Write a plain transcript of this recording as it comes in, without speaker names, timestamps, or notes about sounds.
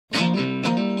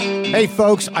Hey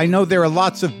folks, I know there are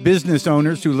lots of business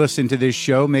owners who listen to this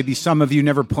show. Maybe some of you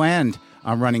never planned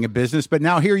on running a business, but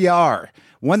now here you are.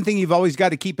 One thing you've always got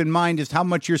to keep in mind is how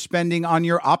much you're spending on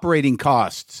your operating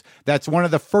costs. That's one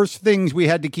of the first things we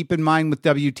had to keep in mind with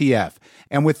WTF.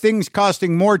 And with things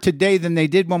costing more today than they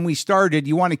did when we started,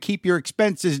 you want to keep your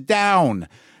expenses down.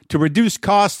 To reduce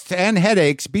costs and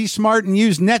headaches, be smart and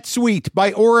use NetSuite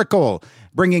by Oracle,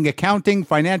 bringing accounting,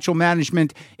 financial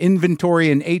management,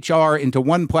 inventory, and HR into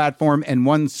one platform and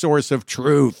one source of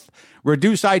truth.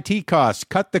 Reduce IT costs,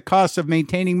 cut the costs of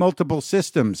maintaining multiple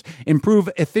systems, improve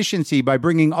efficiency by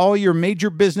bringing all your major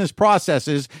business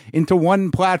processes into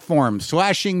one platform,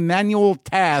 slashing manual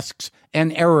tasks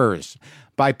and errors.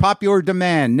 By popular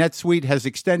demand, NetSuite has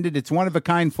extended its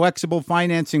one-of-a-kind flexible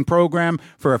financing program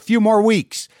for a few more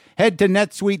weeks. Head to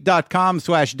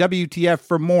netsuite.com/WTF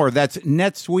for more. That's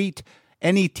NetSuite,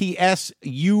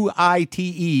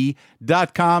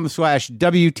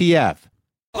 NetSuite.com/WTF.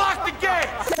 Lock the gate!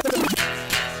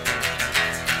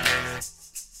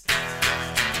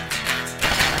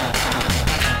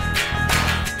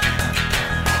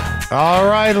 All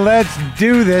right, let's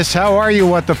do this. How are you,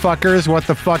 what the fuckers? What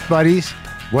the fuck buddies?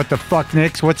 What the fuck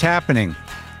nicks? What's happening?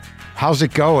 How's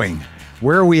it going?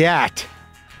 Where are we at?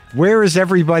 Where is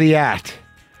everybody at?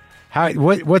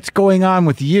 What's going on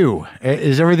with you?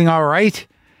 Is everything all right?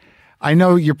 I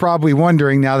know you're probably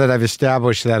wondering now that I've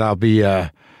established that I'll be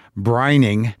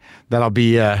brining, that I'll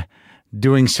be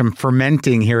doing some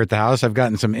fermenting here at the house. I've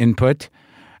gotten some input.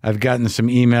 I've gotten some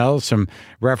emails, some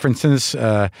references,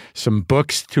 some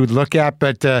books to look at,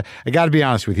 but I got to be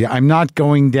honest with you. I'm not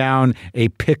going down a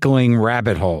pickling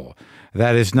rabbit hole.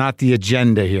 That is not the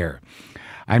agenda here.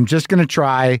 I'm just going to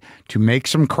try to make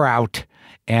some kraut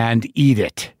and eat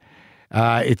it.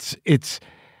 It's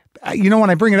when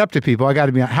I bring it up to people, I got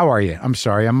to be, how are you? I'm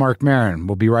sorry. I'm Mark Maron.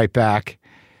 We'll be right back.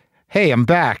 Hey, I'm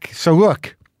back. So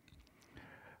look,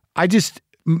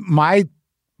 my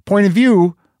point of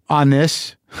view on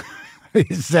this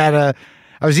is that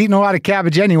I was eating a lot of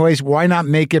cabbage anyways. Why not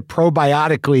make it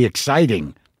probiotically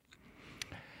exciting?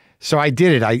 So I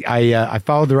did it. I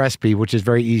followed the recipe, which is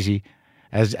very easy.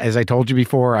 As I told you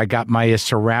before, I got my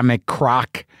ceramic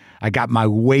crock. I got my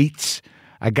weights.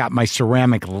 I got my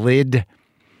ceramic lid.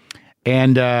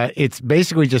 And it's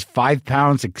basically just 5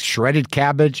 pounds of shredded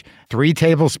cabbage, 3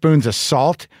 tablespoons of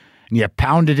salt, and you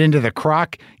pound it into the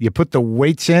crock. You put the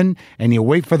weights in, and you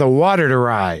wait for the water to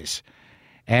rise.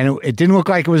 And it didn't look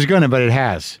like it was going to, but it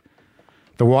has.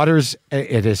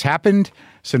 It has happened.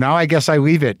 So now I guess I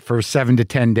leave it for 7 to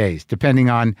 10 days, depending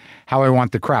on how I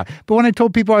want the kraut. But when I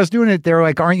told people I was doing it, they were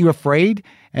like, aren't you afraid?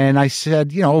 And I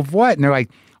said, of what? And they're like,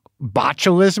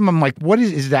 botulism. I'm like, what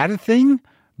is that a thing?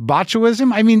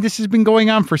 Botulism? I mean, this has been going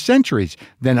on for centuries.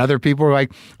 Then other people were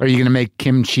like, are you going to make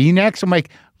kimchi next? I'm like,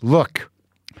 look,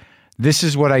 this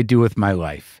is what I do with my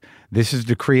life. This is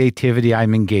the creativity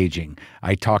I'm engaging.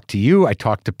 I talk to you, I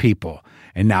talk to people,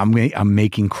 and now I'm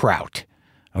making kraut,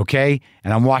 okay?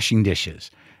 And I'm washing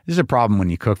dishes. This is a problem when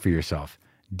you cook for yourself.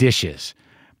 Dishes.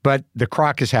 But the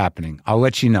crock is happening. I'll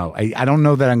let you know. I don't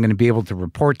know that I'm going to be able to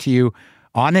report to you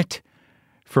on it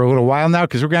for a little while now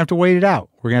because we're going to have to wait it out.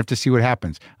 We're going to have to see what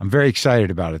happens. I'm very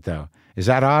excited about it, though. Is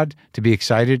that odd to be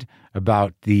excited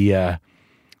about the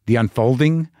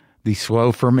unfolding, the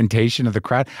slow fermentation of the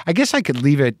kraut? I guess I could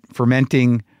leave it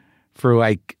fermenting for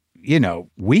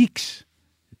weeks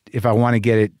if I want to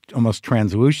get it almost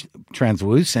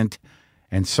translucent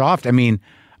and soft. I mean,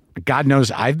 God knows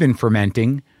I've been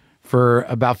fermenting for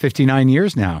about 59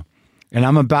 years now, and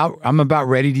I'm about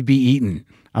ready to be eaten.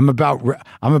 I'm about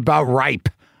ripe.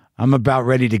 I'm about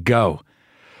ready to go.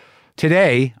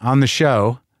 Today on the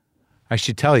show, I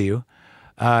should tell you,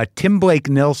 Tim Blake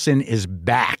Nelson is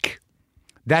back.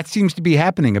 That seems to be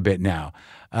happening a bit now.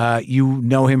 You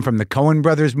know him from the Coen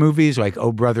Brothers movies like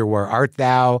Oh Brother, Where Art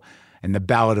Thou? And The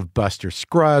Ballad of Buster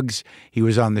Scruggs. He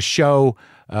was on the show,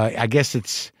 I guess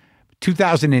it's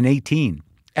 2018,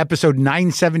 episode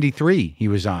 973 he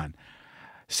was on.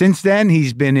 Since then,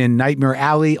 he's been in Nightmare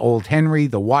Alley, Old Henry,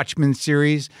 the Watchmen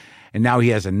series, and now he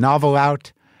has a novel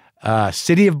out,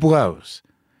 City of Blows.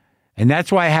 And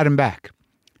that's why I had him back.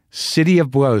 City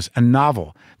of Blows, a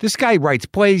novel. This guy writes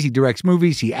plays, he directs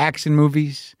movies, he acts in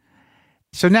movies.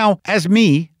 So now, as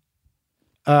me,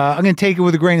 I'm going to take it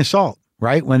with a grain of salt,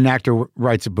 right? When an actor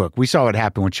writes a book. We saw what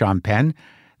happened with Sean Penn.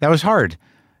 That was hard.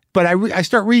 But I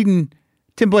start reading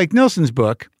Tim Blake Nelson's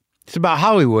book. It's about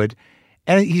Hollywood,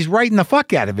 and he's writing the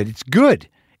fuck out of it. It's good.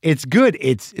 It's good.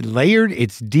 It's layered.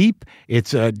 It's deep.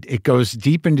 It goes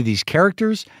deep into these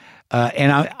characters.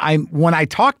 And when I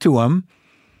talked to him,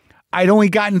 I'd only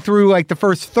gotten through like the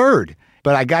first third.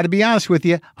 But I got to be honest with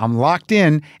you, I'm locked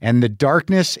in and the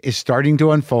darkness is starting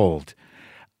to unfold.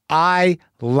 I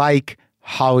like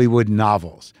Hollywood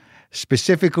novels,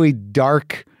 specifically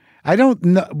dark. I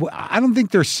don't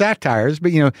think they're satires,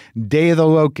 but Day of the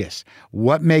Locust,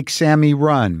 What Makes Sammy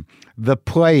Run, The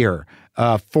Player,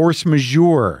 Force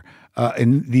Majeure,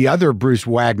 and the other Bruce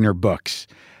Wagner books.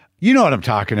 You know what I'm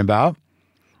talking about.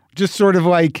 Just sort of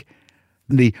like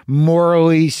the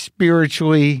morally,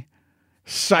 spiritually,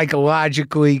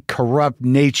 psychologically corrupt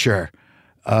nature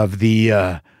of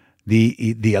the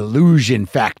illusion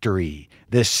factory,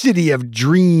 the city of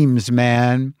dreams,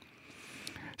 man.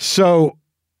 So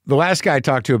the last guy I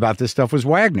talked to about this stuff was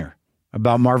Wagner,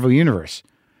 about Marvel Universe.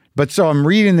 But so I'm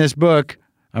reading this book,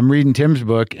 I'm reading Tim's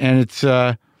book, and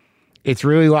it's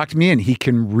really locked me in. He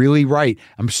can really write.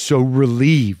 I'm so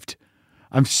relieved.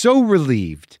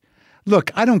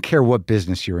 Look, I don't care what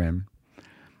business you're in.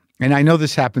 And I know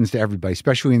this happens to everybody,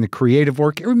 especially in the creative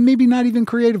work, or maybe not even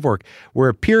creative work, where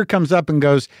a peer comes up and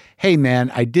goes, hey,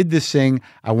 man, I did this thing.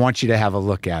 I want you to have a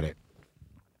look at it.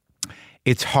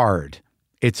 It's hard.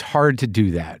 It's hard to do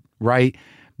that, right?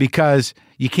 Because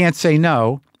you can't say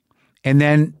no. And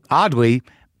then, oddly,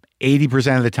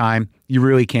 80% of the time, you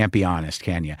really can't be honest,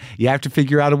 can you? You have to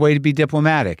figure out a way to be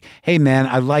diplomatic. Hey, man,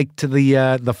 I liked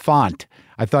the font.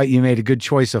 I thought you made a good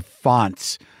choice of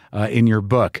fonts in your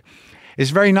book.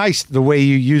 It's very nice the way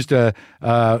you used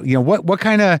what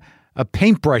kind of a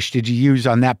paintbrush did you use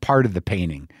on that part of the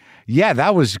painting? Yeah,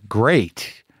 that was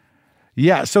great.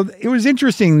 Yeah, so it was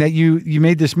interesting that you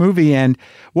made this movie. And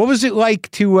what was it like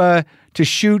to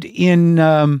shoot in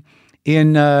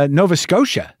Nova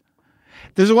Scotia?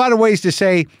 There's a lot of ways to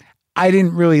say I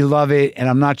didn't really love it, and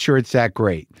I'm not sure it's that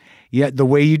great. Yet the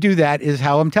way you do that is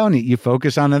how I'm telling you. You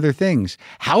focus on other things.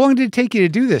 How long did it take you to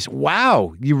do this?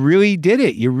 Wow, you really did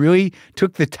it. You really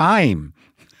took the time.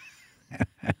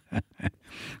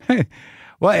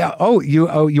 Well, you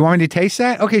want me to taste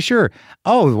that? Okay, sure.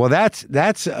 Oh, well,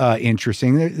 that's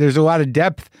interesting. There's a lot of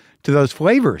depth to those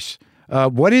flavors.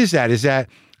 What is that? Is that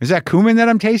cumin that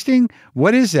I'm tasting?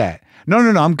 What is that? No,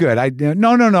 I'm good.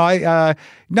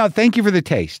 No, thank you for the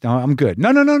taste. No, I'm good. No.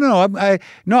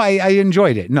 I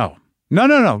enjoyed it. No,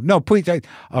 please.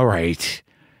 All right.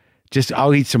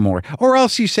 I'll eat some more. Or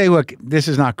else you say, look, this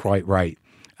is not quite right.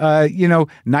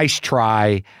 Nice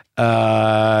try.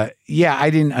 Yeah, I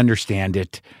didn't understand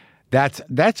it.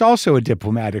 That's also a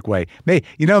diplomatic way. Maybe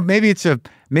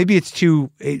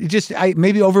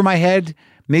over my head.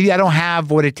 Maybe I don't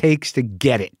have what it takes to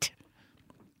get it.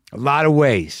 A lot of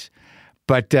ways.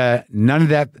 But none of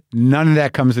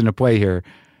that comes into play here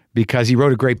because he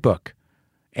wrote a great book,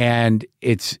 and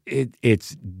it's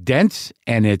dense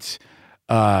and it's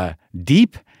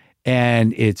deep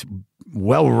and it's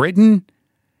well written.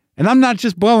 And I'm not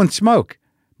just blowing smoke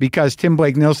because Tim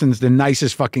Blake Nelson's the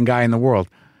nicest fucking guy in the world.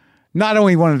 Not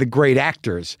only one of the great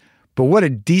actors, but what a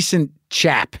decent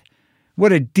chap,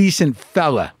 what a decent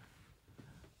fella.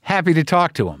 Happy to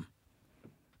talk to him.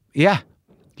 Yeah.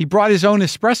 He brought his own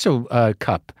espresso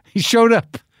cup. He showed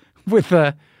up with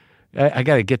I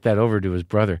got to get that over to his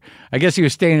brother. I guess he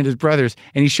was staying at his brother's,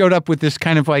 and he showed up with this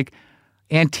kind of like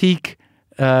antique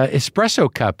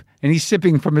espresso cup, and he's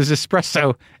sipping from his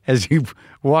espresso as he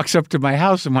walks up to my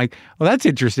house. I'm like, well, that's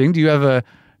interesting. Do you have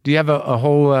a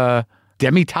whole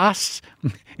demi-tasse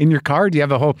in your car? Do you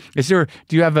have an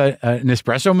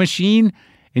espresso machine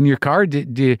in your car?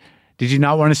 Did you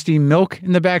not want to steam milk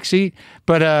in the back seat?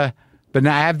 But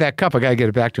now I have that cup. I got to get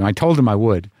it back to him. I told him I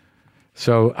would.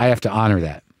 So I have to honor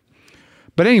that.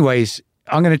 But anyways,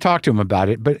 I'm going to talk to him about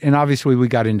it. And obviously we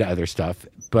got into other stuff.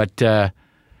 But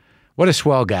what a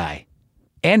swell guy.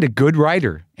 And a good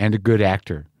writer and a good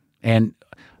actor. And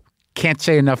can't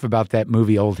say enough about that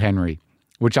movie, Old Henry,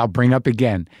 which I'll bring up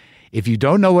again. If you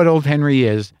don't know what Old Henry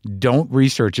is, don't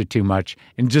research it too much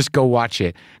and just go watch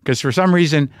it. Because for some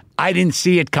reason, I didn't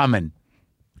see it coming.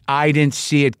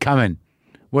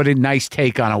 What a nice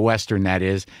take on a Western that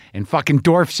is. And fucking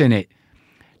Dorf's in it.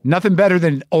 Nothing better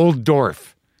than Old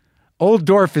Dorf. Old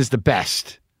Dorf is the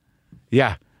best.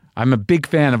 Yeah, I'm a big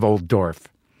fan of Old Dorf.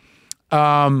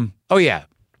 Oh, yeah.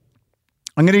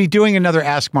 I'm going to be doing another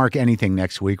Ask Mark Anything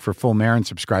next week for Full Marin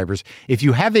subscribers. If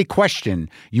you have a question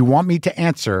you want me to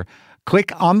answer,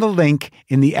 click on the link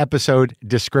in the episode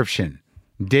description.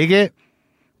 Dig it?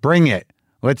 Bring it.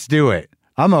 Let's do it.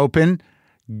 I'm open.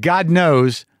 God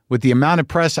knows, with the amount of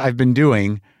press I've been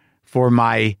doing for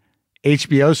my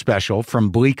HBO special, From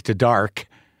Bleak to Dark,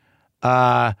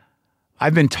 I've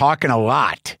been talking a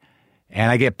lot. And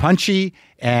I get punchy,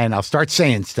 and I'll start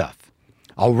saying stuff.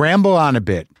 I'll ramble on a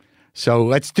bit. So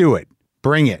let's do it.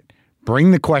 Bring it.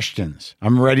 Bring the questions.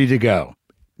 I'm ready to go.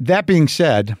 That being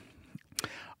said,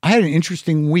 I had an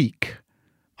interesting week.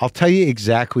 I'll tell you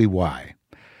exactly why.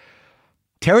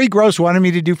 Terry Gross wanted me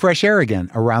to do Fresh Air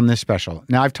again around this special.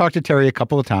 Now, I've talked to Terry a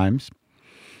couple of times,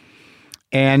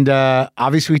 and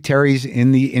obviously Terry's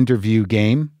in the interview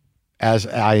game, as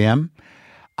I am.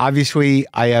 Obviously,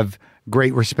 I have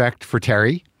great respect for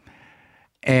Terry,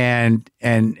 and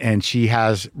she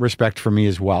has respect for me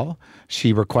as well.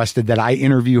 She requested that I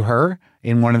interview her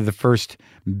in one of the first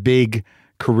big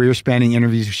career-spanning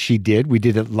interviews she did. We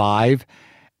did it live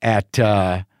at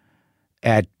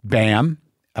BAM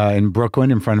in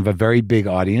Brooklyn in front of a very big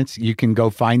audience. You can go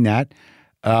find that.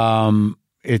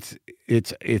 It's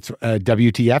a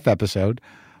WTF episode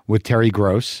with Terry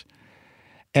Gross,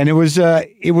 and it was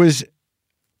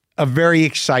a very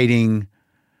exciting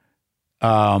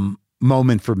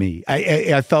moment for me.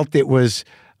 I felt it was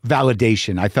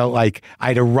validation. I felt like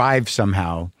I'd arrived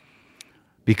somehow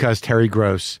because Terry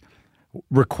Gross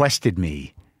requested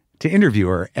me to interview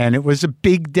her, and it was a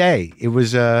big day. It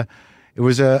was a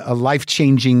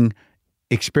life-changing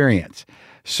experience.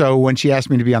 So when she asked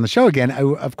me to be on the show again,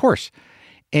 of course.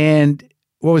 And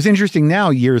what was interesting now,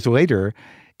 years later,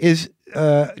 is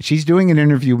she's doing an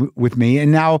interview with me.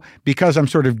 And now, because I'm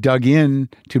sort of dug in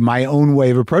to my own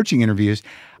way of approaching interviews,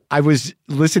 I was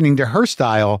listening to her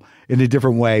style in a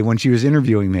different way when she was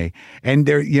interviewing me. And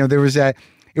there was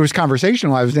it was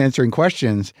conversational. I was answering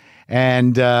questions,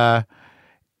 and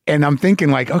I'm thinking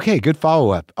like, okay, good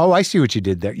follow-up. Oh, I see what you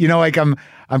did there. Like I'm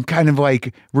kind of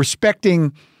like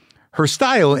respecting her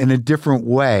style in a different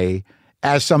way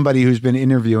as somebody who's been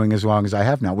interviewing as long as I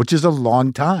have now, which is a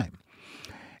long time.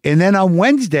 And then on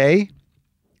Wednesday,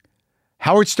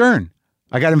 Howard Stern.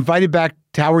 I got invited back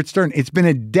to Howard Stern. It's been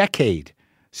a decade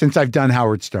since I've done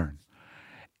Howard Stern.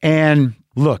 And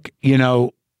look,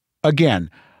 again,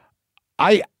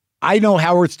 I know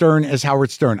Howard Stern as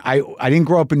Howard Stern. I didn't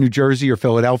grow up in New Jersey or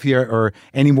Philadelphia or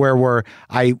anywhere where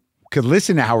I could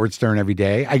listen to Howard Stern every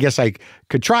day. I guess I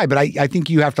could try, but I think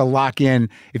you have to lock in.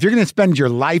 If you're going to spend your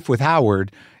life with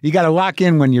Howard, you got to lock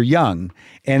in when you're young.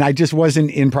 And I just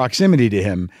wasn't in proximity to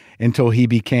him until he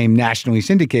became nationally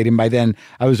syndicated. And by then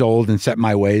I was old and set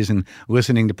my ways and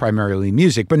listening to primarily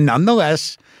music. But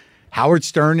nonetheless, Howard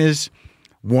Stern is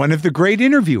one of the great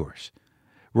interviewers,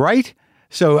 right?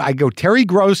 So I go Terry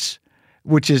Gross,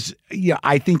 which is,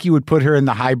 I think you would put her in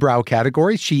the highbrow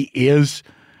category. She is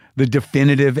the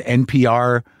definitive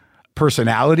NPR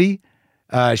personality.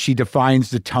 She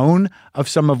defines the tone of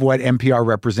some of what NPR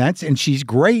represents, and she's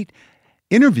great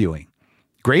interviewing,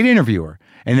 great interviewer.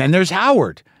 And then there's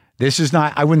Howard. This is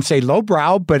not, I wouldn't say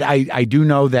lowbrow, but I do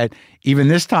know that even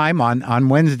this time on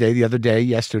Wednesday, the other day,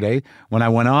 yesterday, when I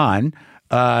went on,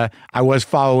 I was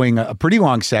following a pretty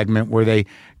long segment where they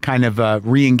kind of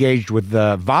re-engaged with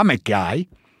the vomit guy.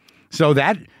 So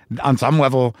that, on some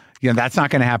level, that's not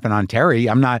going to happen on Terry.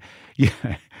 I'm not,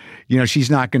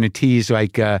 she's not going to tease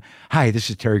like, hi,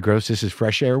 this is Terry Gross. This is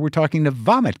Fresh Air. We're talking to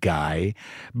vomit guy.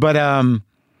 But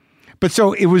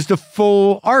so it was the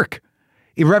full arc.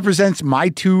 It represents my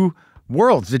two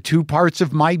worlds. The two parts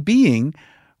of my being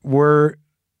were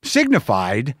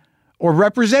signified or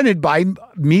represented by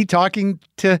me talking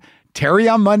to Terry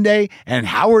on Monday and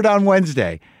Howard on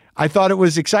Wednesday. I thought it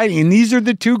was exciting. And these are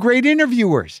the two great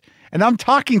interviewers. And I'm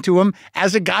talking to them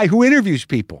as a guy who interviews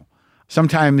people.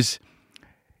 Sometimes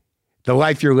the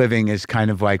life you're living is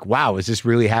kind of like, wow, is this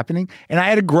really happening? And I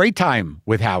had a great time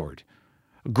with Howard.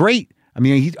 Great. I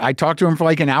mean, I talked to him for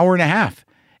like an hour and a half,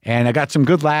 and I got some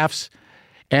good laughs.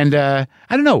 And I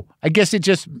don't know. I guess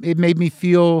it made me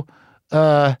feel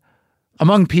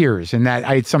among peers, and that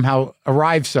I had somehow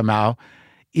arrived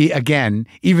again,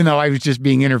 even though I was just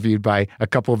being interviewed by a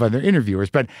couple of other interviewers.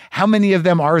 But how many of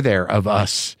them are there of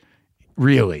us,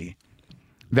 really,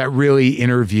 that really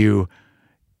interview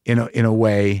in a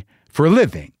way for a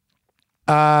living?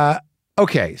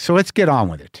 Okay, so let's get on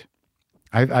with it.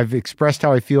 I've expressed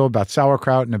how I feel about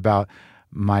sauerkraut and about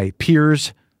my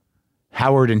peers,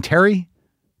 Howard and Terry.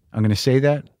 I'm going to say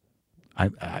that.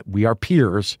 We are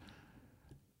peers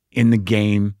in the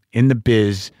game, in the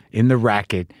biz, in the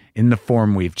racket, in the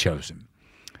form we've chosen.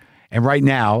 And right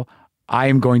now, I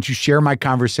am going to share my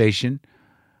conversation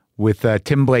with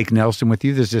Tim Blake Nelson with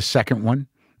you. This is the second one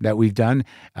that we've done.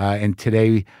 And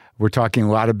today we're talking a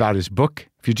lot about his book.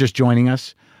 If you're just joining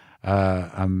us,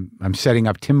 I'm setting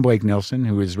up Tim Blake Nelson,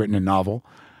 who has written a novel,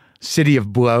 City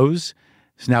of Blows.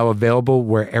 It's now available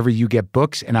wherever you get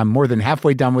books, and I'm more than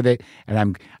halfway done with it,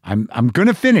 and I'm going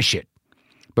to finish it.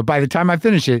 But by the time I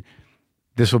finish it,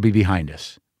 this will be behind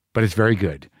us. But it's very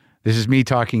good. This is me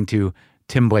talking to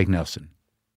Tim Blake Nelson.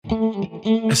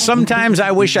 Sometimes I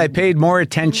wish I paid more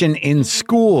attention in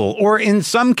school, or in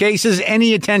some cases,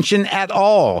 any attention at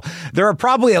all. There are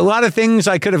probably a lot of things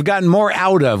I could have gotten more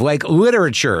out of, like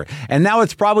literature, and now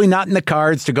it's probably not in the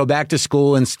cards to go back to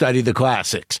school and study the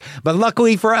classics. But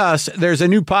luckily for us, there's a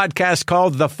new podcast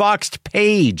called The Foxed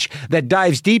Page that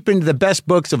dives deep into the best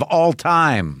books of all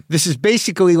time. This is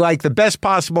basically like the best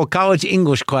possible college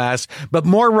English class, but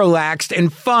more relaxed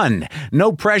and fun.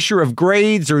 No pressure of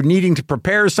grades or needing to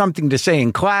prepare something to say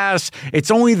in class. It's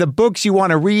only the books you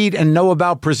want to read and know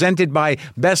about, presented by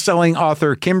best-selling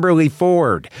author Kimberly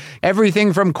Ford.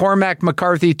 Everything from Cormac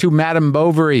McCarthy to Madame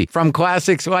Bovary, from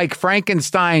classics like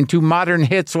Frankenstein to modern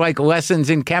hits like Lessons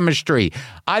in Chemistry.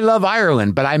 I love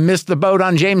Ireland, but I missed the boat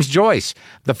on James Joyce.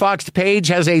 The Foxed Page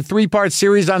has a 3-part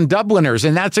series on Dubliners,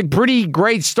 and that's a pretty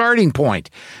great starting point.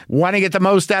 Want to get the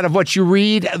most out of what you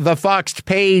read? The Foxed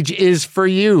Page is for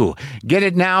you. Get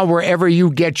it now wherever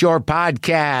you get your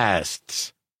podcasts. So,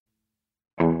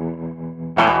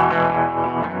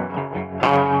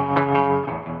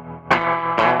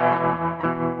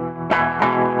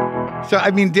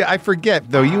 I mean, I forget,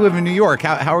 though. You live in New York.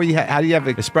 How are you? How do you have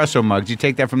an espresso mug? Do you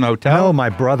take that from the hotel? No, my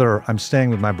brother. I'm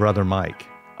staying with my brother Mike.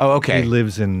 Oh, okay. He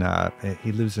lives in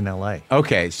L.A.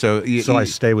 Okay, so I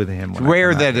stay with him. It's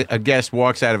rare that a guest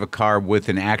walks out of a car with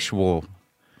an actual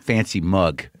fancy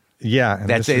mug. Yeah, and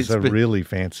this is a really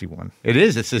fancy one. It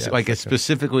is. It's just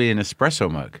specifically an espresso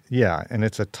mug. Yeah, and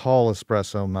it's a tall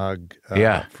espresso mug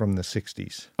from the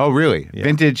 60s. Oh, really? Yeah.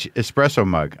 Vintage espresso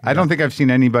mug. Yeah. I don't think I've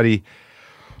seen anybody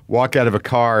walk out of a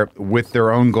car with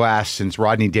their own glass since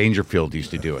Rodney Dangerfield used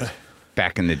to do it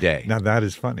back in the day. Now, that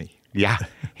is funny. Yeah.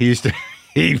 He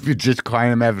would just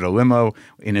climb out of a limo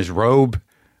in his robe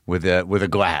with a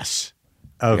glass.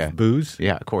 Of booze?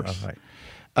 Yeah, of course. Oh, right.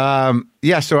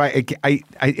 So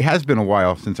it has been a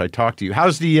while since I talked to you.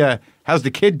 How's the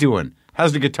kid doing?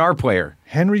 How's the guitar player?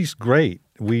 Henry's great.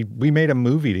 We made a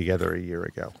movie together a year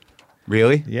ago.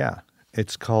 Really? Yeah.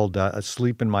 It's called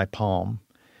Asleep in My Palm,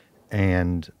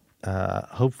 and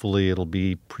hopefully it'll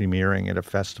be premiering at a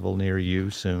festival near you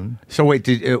soon. So wait,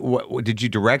 did you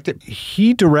direct it?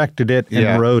 He directed it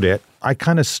and wrote it. I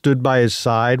kind of stood by his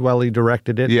side while he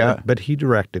directed it, but he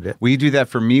directed it. Will you do that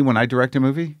for me when I direct a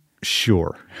movie?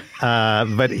 Sure.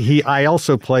 But I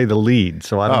also play the lead,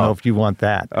 so I don't know if you want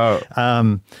that.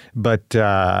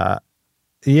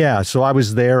 So I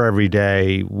was there every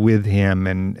day with him,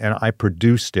 and I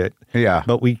produced it. Yeah.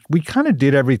 But we kind of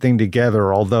did everything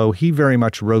together, although he very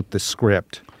much wrote the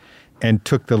script and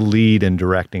took the lead in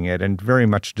directing it, and very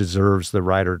much deserves the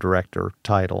writer-director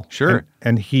title. Sure.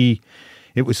 And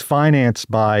it was financed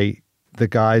by the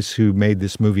guys who made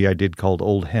this movie I did called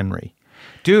Old Henry.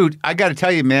 Dude, I got to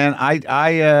tell you, man,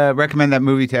 I recommend that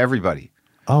movie to everybody.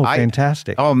 Oh,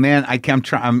 fantastic. Oh, man,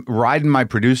 I'm riding my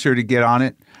producer to get on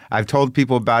it. I've told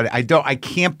people about it. I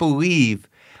can't believe,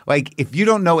 like, if you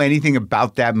don't know anything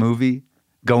about that movie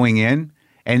going in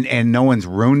and no one's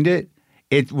ruined it,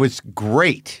 it was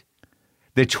great.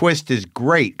 The twist is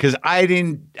great because I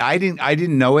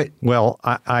didn't know it. Well,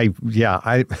 I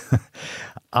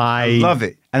love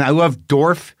it. And I love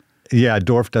Dorff. Yeah,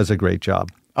 Dorff does a great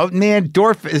job. Oh, man,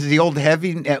 Dorff is the old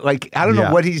heavy. Like, I don't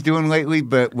know what he's doing lately,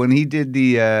 but when he did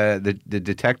the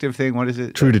detective thing, what is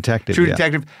it? True Detective. True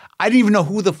Detective. I didn't even know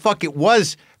who the fuck it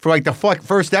was for like the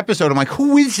first episode. I'm like,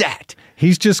 who is that?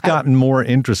 He's just gotten more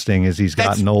interesting as he's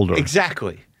gotten older.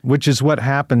 Exactly. Which is what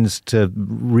happens to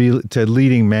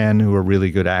leading men who are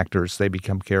really good actors. They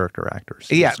become character actors.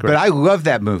 Yeah, but I love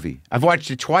that movie. I've watched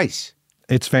it twice.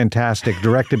 It's fantastic.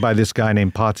 Directed by this guy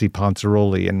named Pozzi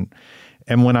Ponzaroli.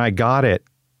 And when I got it,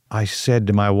 I said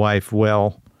to my wife,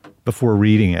 well, before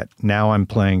reading it, now I'm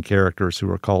playing characters who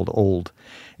are called old.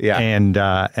 Yeah.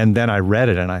 And then I read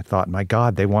it and I thought, my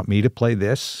God, they want me to play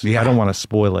this? Yeah. I don't want to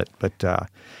spoil it, but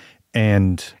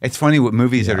and it's funny with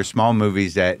movies that are small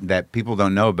movies that people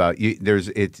don't know about. You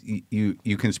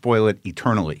can spoil it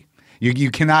eternally.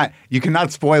 You cannot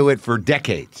spoil it for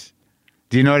decades.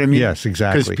 Do you know what I mean? Yes,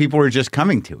 exactly. Because people are just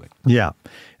coming to it. Yeah.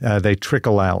 They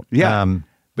trickle out. Yeah.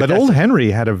 But Old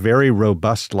Henry had a very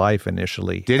robust life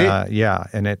initially. Did it? Yeah,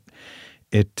 and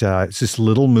it's this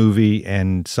little movie,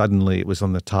 and suddenly it was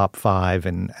on the top 5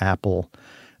 in Apple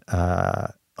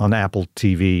on Apple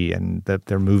TV and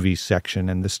their movies section,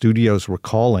 and the studios were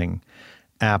calling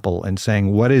Apple and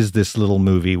saying, "What is this little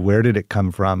movie? Where did it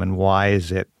come from, and why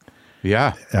is it?"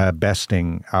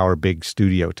 Besting our big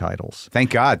studio titles.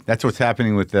 Thank God. That's what's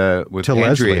happening with to Andrea.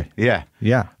 Leslie. Yeah.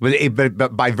 Yeah.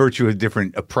 But by virtue of a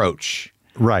different approach.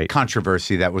 Right.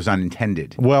 controversy that was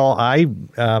unintended. Well, I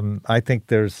think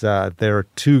there are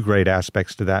two great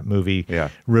aspects to that movie. Yeah.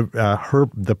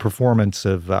 The performance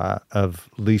of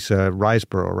Lisa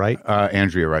Riseborough, right?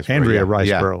 Andrea Riseborough. Andrea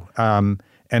yeah. Riseborough.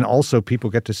 And also, people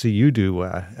get to see you do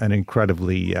an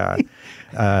incredibly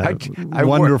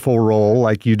wonderful role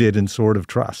like you did in Sword of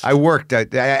Trust. I worked. I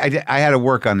had to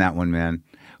work on that one, man.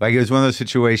 Like, it was one of those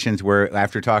situations where,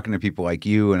 after talking to people like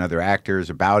you and other actors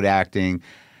about acting,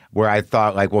 where I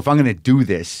thought, like, well, if I'm going to do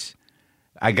this,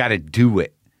 I got to do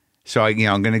it. So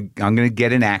I'm gonna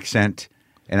get an accent,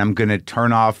 and I'm going to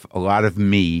turn off a lot of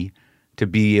me to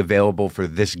be available for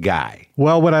this guy.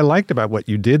 Well, what I liked about what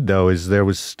you did, though, is there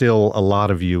was still a lot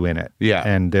of you in it. Yeah.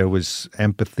 And there was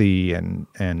empathy and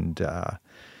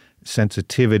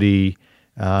sensitivity,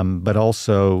 but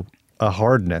also a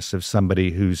hardness of somebody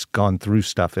who's gone through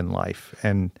stuff in life.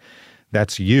 And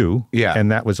that's you. Yeah.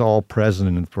 And that was all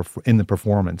present in the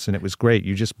performance. And it was great.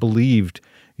 You just believed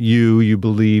you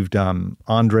believed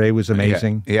Andre was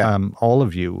amazing. Yeah. All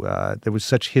of you. There was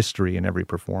such history in every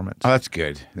performance. Oh, that's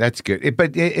good. That's good.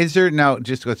 But is there now?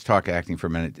 Just let's talk acting for a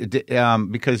minute,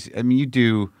 because you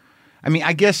do.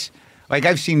 I guess, like,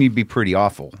 I've seen you be pretty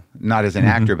awful, not as an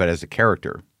actor, but as a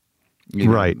character.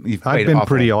 Right. I've been awful.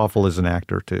 Pretty awful as an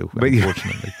actor too,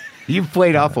 unfortunately. You've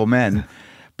played awful men.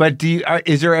 But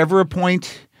is there ever a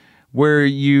point where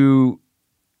you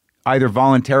either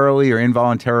voluntarily or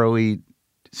involuntarily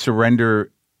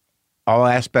surrender all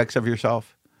aspects of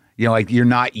yourself? Like, you're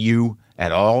not you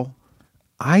at all?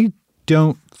 I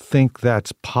don't think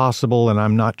that's possible, and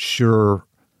I'm not sure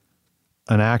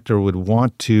an actor would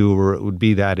want to, or it would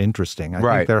be that interesting.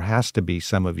 I think there has to be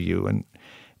some of you,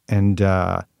 and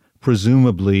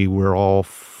presumably we're all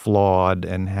flawed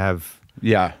and have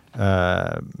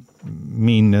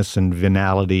meanness and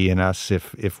venality in us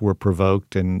if we're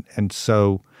provoked, and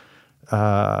so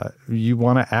you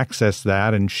want to access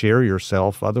that and share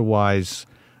yourself. Otherwise,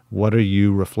 what are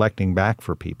you reflecting back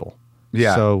for people?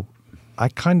 Yeah. So I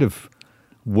kind of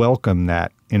welcome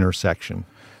that intersection.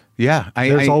 Yeah.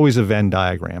 There's always a Venn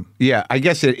diagram. Yeah, I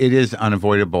guess it is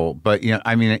unavoidable. But,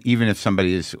 even if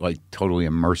somebody is, like, totally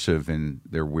immersive in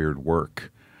their weird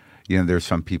work, there's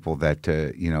some people that,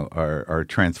 are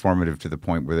transformative to the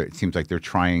point where it seems like they're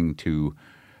trying to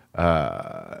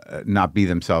not be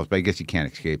themselves. But I guess you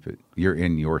can't escape it. You're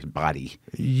in your body.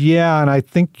 Yeah, and I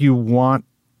think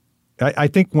I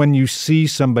think when you see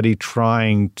somebody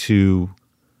trying to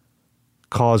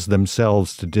cause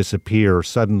themselves to disappear,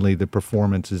 suddenly the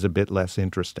performance is a bit less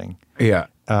interesting. Yeah.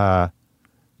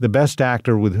 The best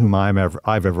actor with whom I've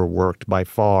ever worked by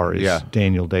far is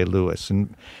Daniel Day-Lewis.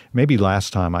 And maybe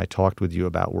last time I talked with you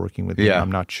about working with him,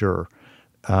 I'm not sure.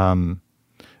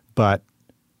 But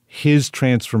his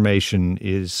transformations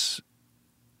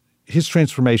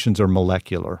are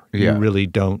molecular. Yeah. You really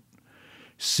don't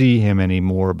see him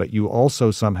anymore, but you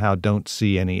also somehow don't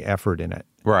see any effort in it.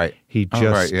 Right. He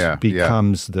just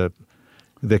becomes the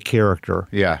character.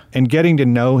 Yeah. And getting to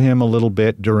know him a little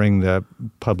bit during the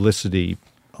publicity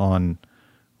on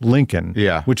Lincoln,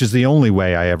 which is the only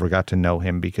way I ever got to know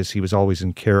him because he was always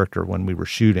in character when we were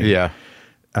shooting. Yeah.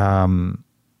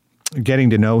 Getting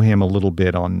to know him a little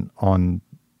bit in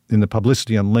the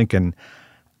publicity on Lincoln,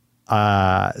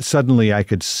 suddenly I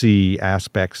could see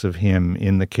aspects of him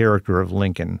in the character of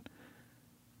Lincoln.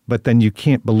 But then you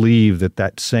can't believe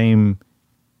that same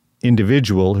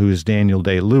individual who is Daniel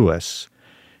Day-Lewis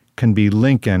can be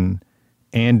Lincoln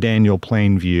and Daniel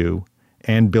Plainview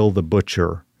and Bill the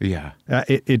Butcher. Yeah.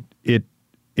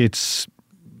 It's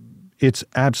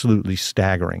absolutely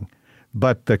staggering.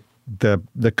 But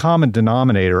the common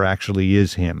denominator actually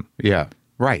is him. Yeah.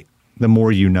 Right. The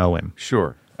more you know him.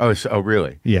 Sure. Oh,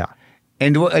 really? Yeah.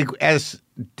 And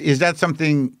is that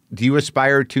something? Do you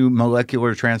aspire to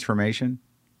molecular transformation?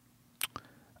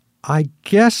 I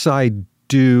guess I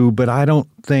do, but I don't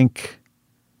think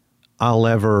I'll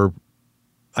ever.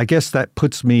 I guess that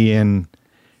puts me in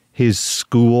his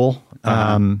school,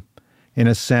 in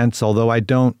a sense. Although I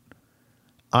don't.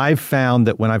 I've found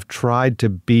that when I've tried to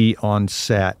be on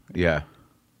set,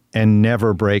 and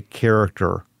never break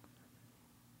character,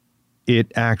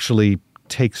 it actually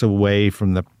takes away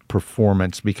from the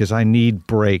performance because I need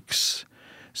breaks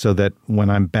so that when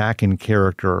I'm back in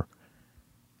character,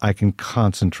 I can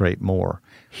concentrate more.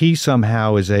 He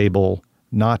somehow is able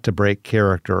not to break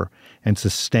character and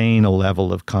sustain a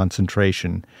level of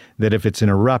concentration that if it's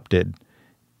interrupted,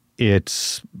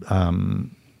 it's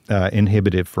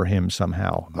inhibitive for him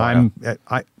somehow. Wow.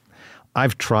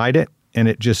 I've tried it and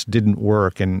it just didn't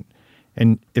work. And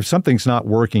And if something's not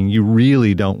working, you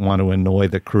really don't want to annoy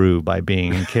the crew by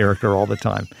being in character all the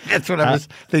time. That's what I was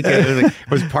thinking. It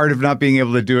was part of not being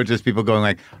able to do it, just people going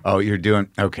like, oh, you're doing,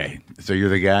 okay, so you're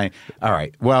the guy? All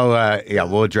right. Well, yeah,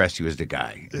 we'll address you as the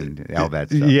guy and all that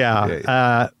stuff.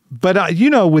 Yeah. But, you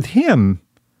know, with him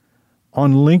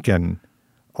on Lincoln,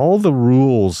 all the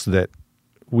rules that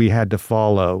we had to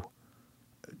follow,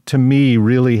 to me,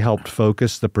 really helped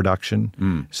focus the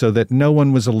production so that no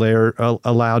one was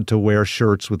allowed to wear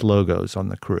shirts with logos on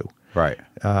the crew. Right.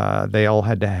 They all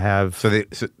had to have...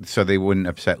 So they wouldn't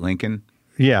upset Lincoln?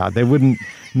 Yeah, they wouldn't...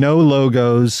 No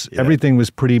logos. Yeah. Everything was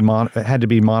pretty... It had to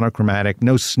be monochromatic.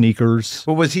 No sneakers.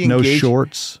 Well, was he no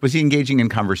shorts. Was he engaging in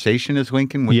conversation as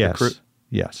Lincoln with the crew?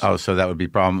 Yes. Oh, so that would be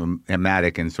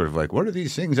problematic and sort of like, what are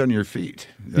these things on your feet?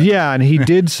 Yeah, and he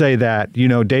did say that. You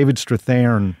know, David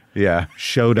Strathairn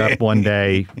showed up one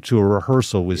day to a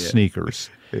rehearsal with sneakers.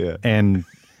 Yeah. And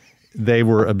they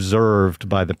were observed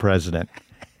by the president.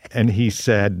 And he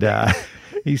said,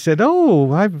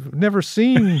 oh, I've never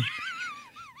seen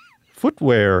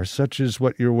footwear such as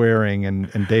what you're wearing.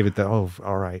 And David thought, oh,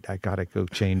 all right, I got to go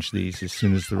change these as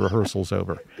soon as the rehearsal's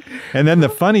over. And then the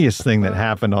funniest thing that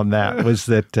happened on that was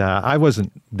that I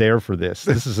wasn't there for this.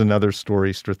 This is another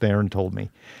story Strathairn told me.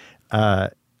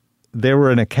 They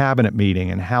were in a cabinet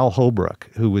meeting, and Hal Holbrook,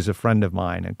 who was a friend of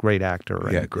mine, a great actor,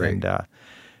 and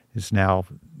is now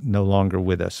no longer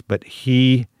with us, but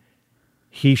he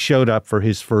showed up for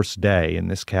his first day in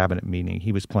this cabinet meeting.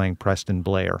 He was playing Preston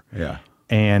Blair. Yeah.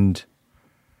 And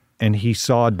he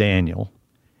saw Daniel,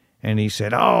 and he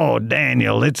said, "Oh,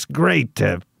 Daniel, it's great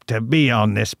to be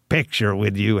on this picture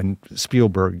with you." And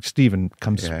Steven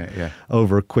comes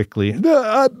over quickly.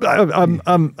 Mr.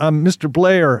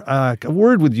 Blair, a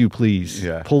word with you, please.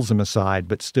 Yeah. Pulls him aside,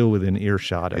 but still within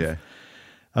earshot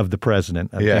of the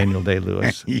president, of Daniel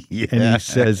Day-Lewis. Yeah. And he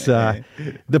says,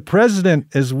 the president,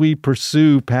 as we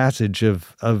pursue passage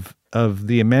of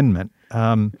the amendment,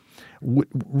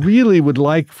 really would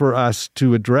like for us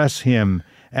to address him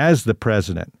as the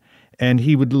president, and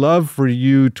he would love for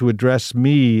you to address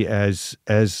me as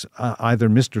either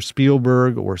Mr.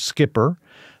 Spielberg or Skipper,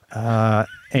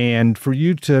 and for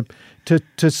you to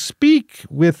speak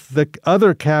with the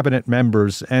other cabinet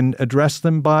members and address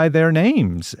them by their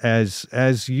names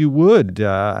as you would,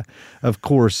 of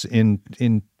course,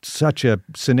 in such a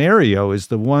scenario as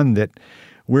the one that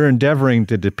we're endeavoring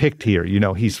to depict here. You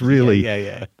know, he's really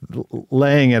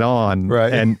laying it on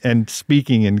and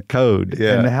speaking in code.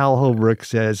 Yeah. And Hal Holbrook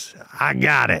says, "I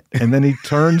got it." And then he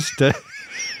turns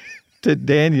to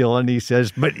Daniel and he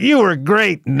says, "But you were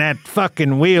great in that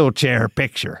fucking wheelchair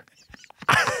picture."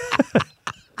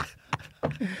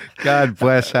 God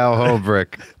bless Hal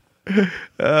Holbrook.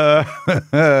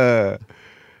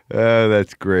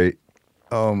 That's great.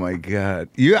 Oh my God.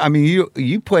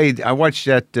 You played, I watched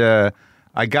that,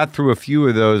 I got through a few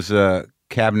of those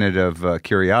Cabinet of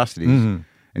Curiosities, and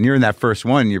you're in that first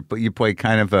one. You play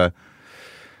kind of a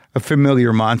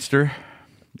familiar monster.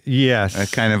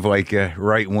 Yes, kind of like a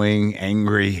right-wing,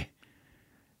 angry,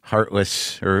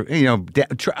 heartless, or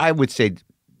I would say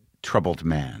troubled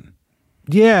man.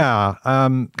 Yeah,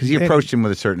 because you approached him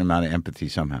with a certain amount of empathy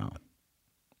somehow.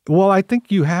 Well, I think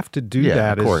you have to do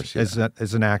that of course, as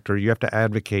an actor. You have to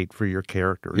advocate for your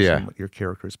characters and what your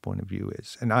character's point of view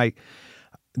is. And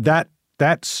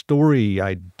that story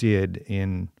I did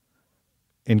in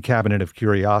Cabinet of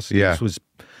Curiosities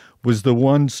was the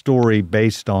one story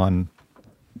based on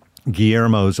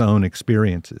Guillermo's own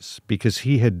experiences, because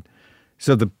he had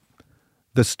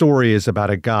the story is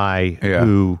about a guy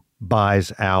who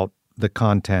buys out the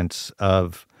contents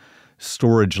of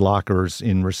storage lockers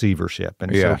in receivership,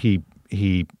 and so he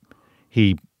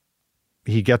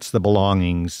gets the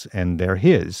belongings and they're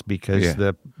his because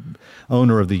the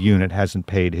owner of the unit hasn't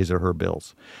paid his or her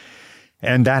bills.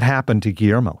 And that happened to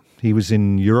Guillermo. He was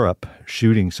in Europe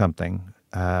shooting something,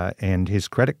 and his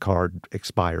credit card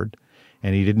expired,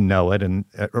 and he didn't know it,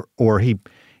 or he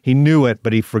knew it,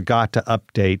 but he forgot to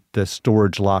update the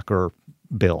storage locker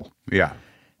bill. Yeah.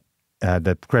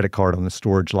 The credit card on the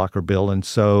storage locker bill, and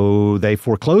so they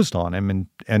foreclosed on him,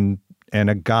 and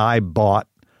a guy bought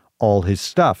all his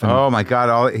stuff. And, oh my God!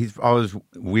 All his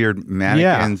weird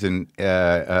mannequins and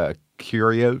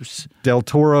curios. Del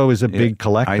Toro is a big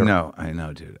collector. I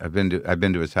know, dude. I've been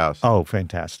to his house. Oh,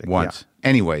 fantastic! Once. Yeah.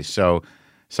 Anyway, so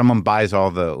someone buys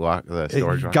all the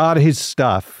storage. Got his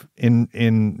stuff and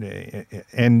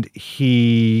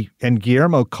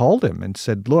Guillermo called him and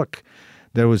said, "Look,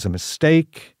 there was a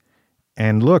mistake,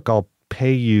 and look, I'll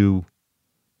pay you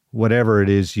whatever it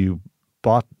is you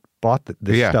bought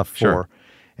this stuff for." Sure.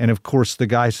 And of course, the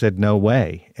guy said, "No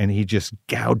way," and he just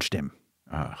gouged him.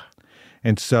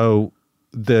 And so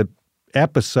the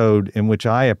episode in which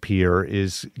I appear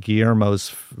is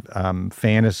Guillermo's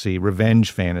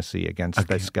revenge fantasy against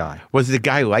this guy. Was the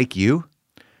guy like you?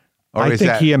 Or I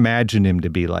think he imagined him to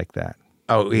be like that.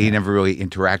 Oh, he never really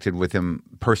interacted with him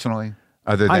personally?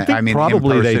 Other than, I think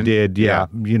probably in they person? did, yeah.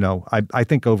 You know, I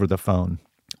think over the phone.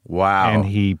 Wow. And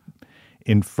he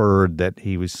inferred that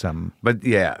he was some... But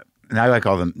yeah, and I like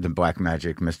all the black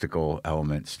magic, mystical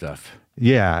element stuff.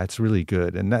 Yeah, it's really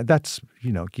good. And that's,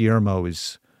 you know, Guillermo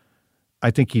is... I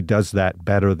think he does that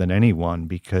better than anyone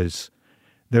because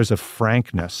there's a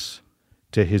frankness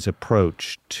to his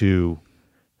approach to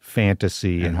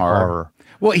fantasy and horror.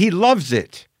 Well, he loves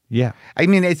it. Yeah. I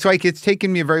mean, it's like it's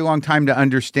taken me a very long time to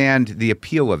understand the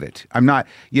appeal of it. I'm not,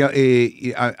 you know,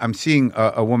 I'm seeing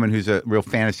a woman who's a real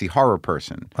fantasy horror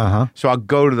person. Uh-huh. So I'll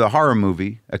go to the horror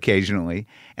movie occasionally,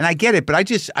 and I get it, but I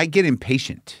get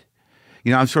impatient.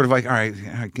 You know, I'm sort of like, all right,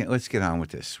 let's get on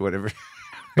with this, whatever.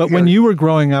 But when you were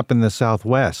growing up in the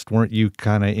Southwest, weren't you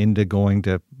kind of into going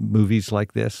to movies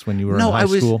like this when you were in high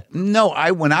school?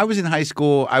 When I was in high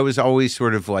school, I was always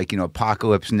sort of like, you know,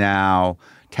 Apocalypse Now,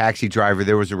 Taxi Driver.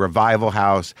 There was a Revival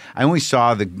House. I only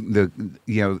saw the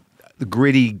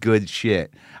gritty good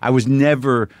shit. I was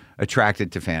never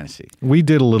attracted to fantasy. We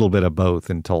did a little bit of both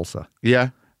in Tulsa.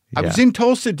 Yeah. I was in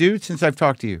Tulsa, dude, since I've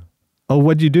talked to you. Oh,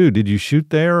 what'd you do? Did you shoot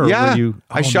there? Or yeah. were you,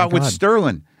 I shot with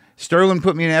Sterling. Sterling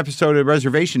put me in an episode of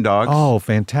Reservation Dogs. Oh,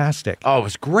 fantastic. Oh, it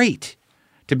was great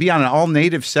to be on an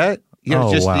all-native set. You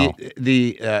know, wow.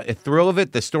 the thrill of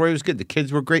it. The story was good. The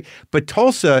kids were great. But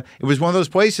Tulsa, it was one of those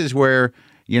places where,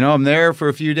 you know, I'm there for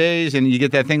a few days and you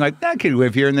get that thing like, I could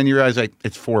live here. And then you realize, like,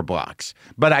 it's 4 blocks.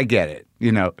 But I get it,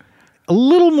 you know. A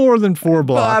little more than 4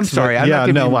 blocks. Well, I'm sorry.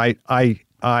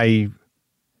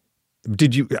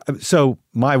 Did you? So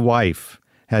my wife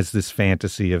has this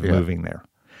fantasy of moving there.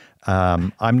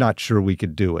 I'm not sure we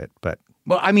could do it, but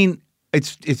well, I mean,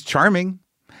 it's charming,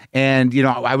 and you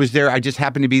know, I was there. I just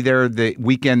happened to be there the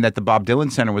weekend that the Bob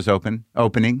Dylan Center was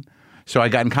opening, so I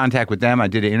got in contact with them. I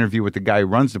did an interview with the guy who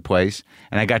runs the place,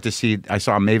 and I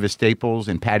saw Mavis Staples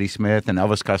and Patti Smith and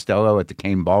Elvis Costello at the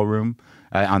Kane Ballroom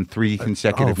on 3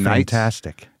 consecutive nights.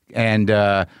 Fantastic! And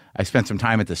I spent some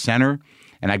time at the center,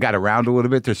 and I got around a little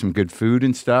bit. There's some good food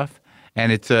and stuff,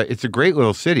 and it's a great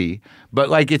little city, but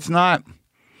like it's not.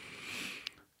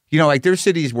 You know, like there's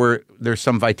cities where there's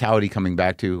some vitality coming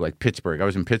back to, like Pittsburgh. I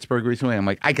was in Pittsburgh recently. I'm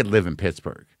like, I could live in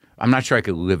Pittsburgh. I'm not sure I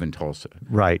could live in Tulsa.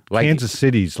 Right. Like, Kansas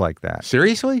City's like that.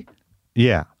 Seriously?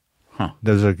 Yeah. Huh.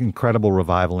 There's an incredible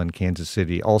revival in Kansas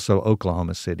City, also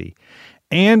Oklahoma City.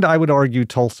 And I would argue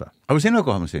Tulsa. I was in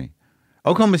Oklahoma City.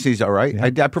 Oklahoma City's all right.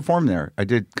 Yeah. I performed there. I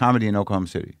did comedy in Oklahoma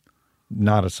City.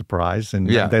 Not a surprise. And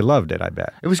they loved it, I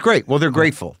bet. It was great. Well, they're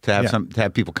grateful to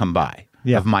have people come by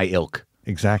of my ilk.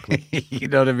 Exactly. You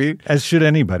know what I mean? As should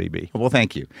anybody be. Well,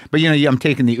 thank you. But, you know, I'm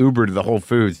taking the Uber to the Whole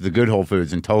Foods, the good Whole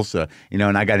Foods in Tulsa, you know,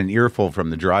 and I got an earful from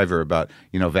the driver about,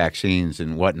 you know, vaccines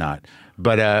and whatnot.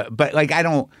 But like,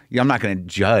 I'm not going to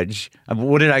judge.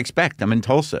 What did I expect? I'm in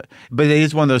Tulsa. But it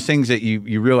is one of those things that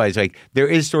you realize, like, there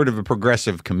is sort of a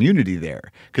progressive community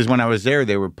there. Because when I was there,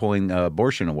 they were pulling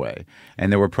abortion away.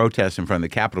 And there were protests in front of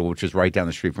the Capitol, which is right down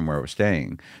the street from where I was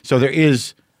staying. So there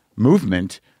is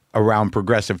movement around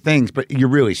progressive things, but you're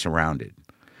really surrounded.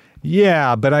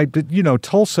 Yeah, but you know,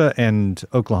 Tulsa and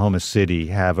Oklahoma City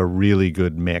have a really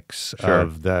good mix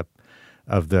of the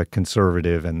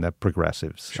conservative and the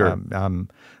progressives. Sure.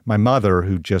 My mother,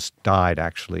 who just died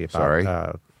actually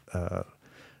about a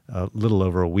little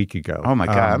over a week ago. Oh my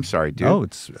God, I'm sorry, dude. Oh,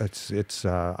 it's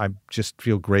I just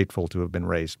feel grateful to have been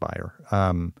raised by her.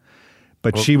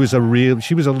 But she was a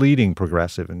leading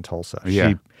progressive in Tulsa.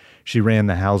 Yeah. She ran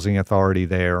the housing authority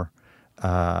there.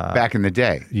 Back in the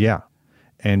day. Yeah.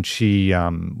 And she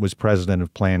was president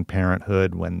of Planned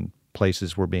Parenthood when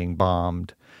places were being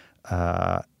bombed.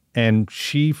 And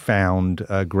she found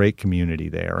a great community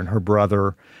there. And her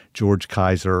brother, George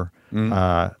Kaiser,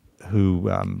 who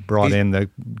brought in the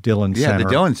Dillon Center. Yeah, the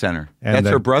Dillon Center. And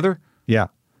That's her brother? Yeah.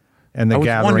 And the I was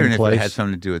Gathering wondering Place. if it had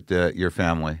something to do with your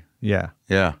family. Yeah.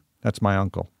 Yeah. That's my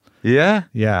uncle. Yeah?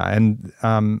 Yeah. And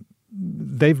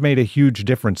they've made a huge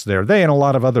difference there. They and a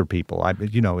lot of other people. It's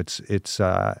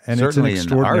an Certainly extraordinary in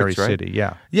the arts, right? city.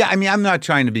 Yeah. Yeah, I mean, I'm not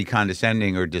trying to be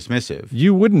condescending or dismissive.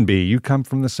 You wouldn't be. You come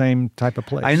from the same type of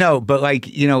place. I know, but like,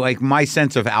 you know, like my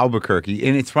sense of Albuquerque,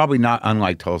 and it's probably not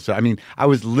unlike Tulsa. I mean, I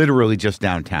was literally just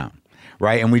downtown,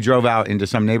 right? And we drove out into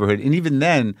some neighborhood, and even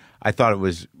then, I thought it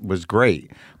was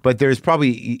great. But there's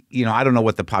probably, you know, I don't know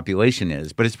what the population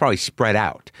is, but it's probably spread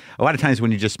out. A lot of times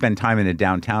when you just spend time in a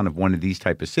downtown of one of these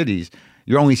type of cities,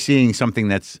 you're only seeing something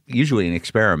that's usually an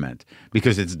experiment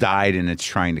because it's died and it's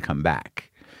trying to come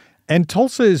back. And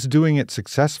Tulsa is doing it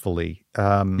successfully.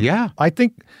 Yeah. I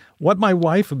think what my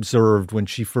wife observed when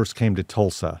she first came to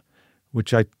Tulsa,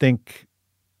 which I think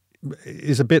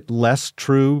is a bit less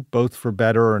true, both for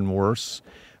better and worse,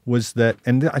 was that,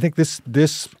 and I think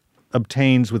this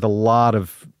obtains with a lot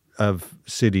of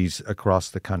cities across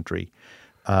the country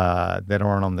that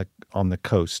aren't on the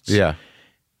coasts. Yeah.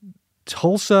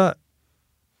 Tulsa,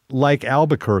 like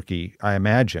Albuquerque, I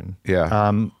imagine,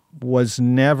 was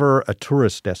never a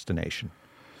tourist destination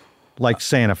like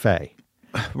Santa Fe.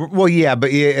 Well,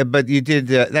 but you did.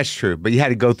 That's true. But you had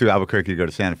to go through Albuquerque to go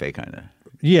to Santa Fe, kind of.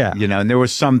 Yeah. And there were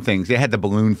some things. They had the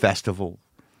balloon festival.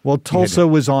 Well, Tulsa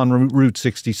was on Route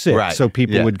 66, right. so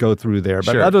people would go through there.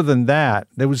 But other than that,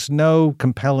 there was no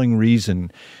compelling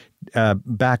reason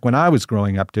back when I was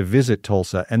growing up to visit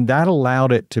Tulsa, and that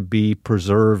allowed it to be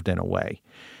preserved in a way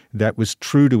that was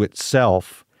true to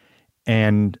itself,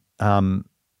 and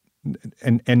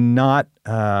not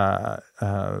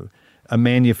a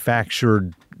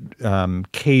manufactured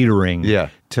catering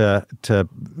to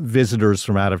visitors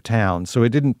from out of town. So it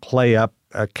didn't play up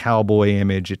a cowboy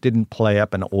image. It didn't play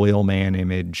up an oil man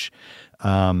image.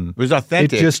 It was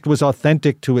authentic. It just was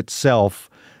authentic to itself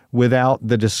without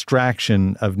the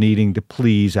distraction of needing to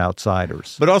please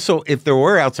outsiders. But also, if there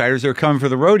were outsiders, they were coming for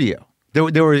the rodeo. There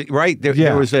was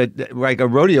There was a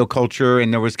rodeo culture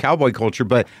and there was cowboy culture,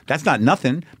 but that's not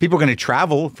nothing. People are going to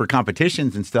travel for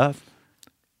competitions and stuff.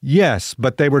 Yes,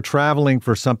 but they were traveling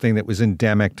for something that was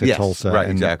endemic to Tulsa, right?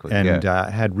 Exactly, and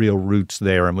had real roots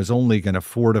there, and was only going to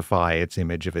fortify its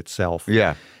image of itself,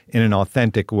 in an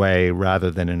authentic way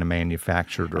rather than in a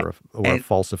manufactured or a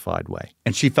falsified way.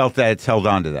 And she felt that it's held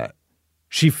on to that.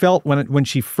 She felt when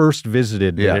she first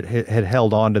visited that it had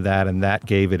held on to that, and that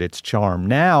gave it its charm.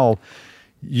 Now,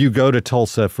 you go to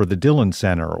Tulsa for the Dillon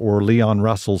Center or Leon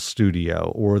Russell's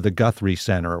studio or the Guthrie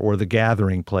Center or the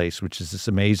Gathering Place, which is this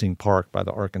amazing park by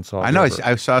the Arkansas River. I know.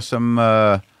 I saw some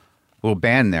little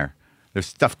band there. There's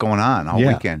stuff going on all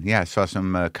weekend. Yeah, I saw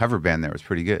some cover band there. It was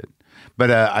pretty good.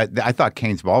 But I thought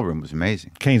Kane's Ballroom was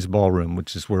amazing. Kane's Ballroom,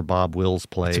 which is where Bob Wills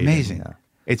played. It's amazing.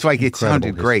 It's like it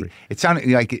sounded great. It sounded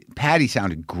like Patty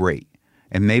sounded great.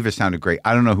 And Mavis sounded great.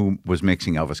 I don't know who was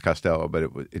mixing Elvis Costello, but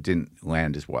it didn't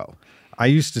land as well.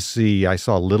 I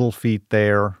saw Little Feat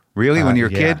there. Really? When you were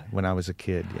a kid? When I was a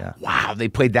kid, yeah. Wow, they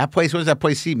played that place. What does that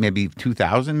place seat? Maybe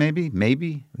 2,000,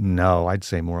 maybe? No, I'd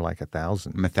say more like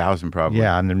 1,000. 1,000 probably.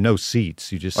 Yeah, and there are no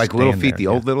seats. You just like Little Feat, the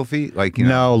old Little Feat?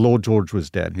 No, Lord George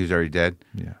was dead. He was already dead?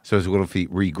 Yeah. So it was Little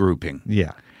Feat regrouping.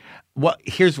 Yeah. Well,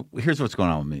 here's what's going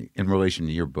on with me in relation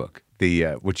to your book.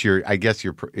 Which I guess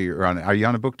you're on. Are you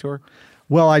on a book tour?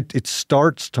 Well, it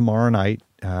starts tomorrow night.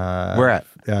 Where at?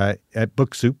 At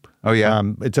Book Soup. Oh, yeah?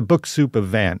 It's a Book Soup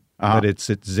event, but it's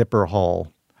at Zipper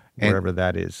Hall, wherever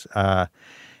that is.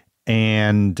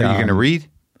 And are you going to read?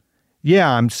 Yeah,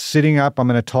 I'm sitting up. I'm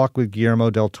going to talk with Guillermo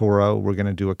del Toro. We're going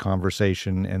to do a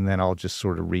conversation, and then I'll just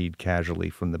sort of read casually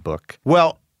from the book.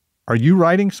 Well, are you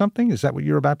writing something? Is that what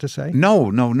you're about to say?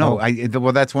 No. Oh.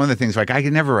 Well, that's one of the things. Like, I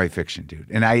can never write fiction, dude.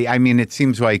 And I mean, it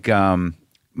seems like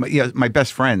my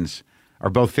best friends are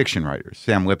both fiction writers,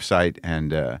 Sam Lipsyte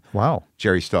and wow,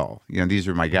 Jerry Stahl. These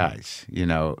are my guys.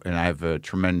 And I have a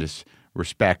tremendous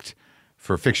respect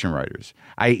for fiction writers.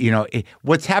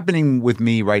 What's happening with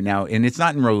me right now, and it's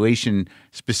not in relation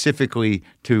specifically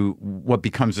to what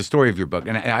becomes the story of your book.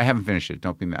 And I haven't finished it.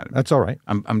 Don't be mad at me. That's all right.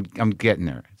 I'm getting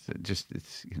there.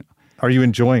 It's. Are you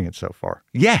enjoying it so far?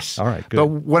 Yes. All right, good. But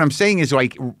what I'm saying is,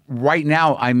 like, right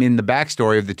now I'm in the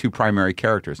backstory of the two primary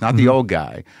characters, not the old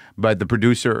guy, but the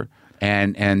producer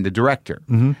and the director.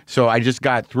 Mm-hmm. So I just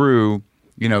got through,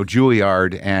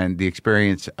 Juilliard and the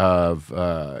experience of,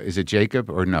 is it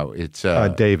Jacob or no? It's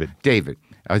David. David.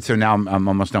 So now I'm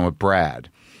almost done with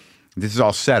Brad. This is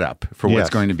all set up for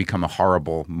what's going to become a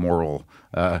horrible moral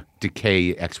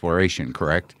decay exploration,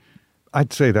 correct?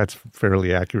 I'd say that's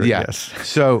fairly accurate, yeah. Yes.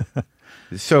 So,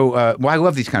 I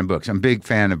love these kind of books. I'm a big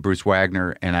fan of Bruce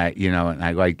Wagner, and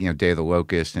I like, Day of the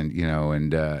Locust,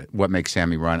 and What Makes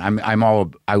Sammy Run. I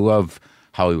love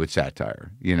Hollywood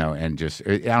satire, and just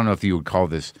I don't know if you would call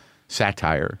this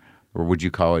satire, or would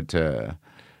you call it? What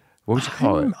would you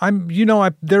call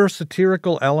it? There are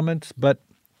satirical elements, but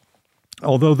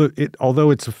although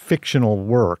it's a fictional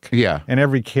work, and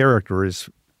every character is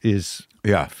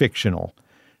fictional,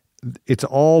 it's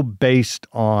all based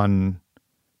on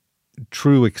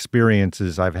true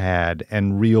experiences I've had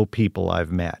and real people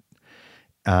I've met.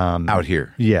 Out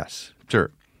here. Yes.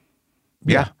 Sure.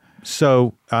 Yeah.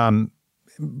 So,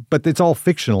 but it's all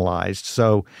fictionalized,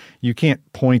 so you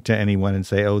can't point to anyone and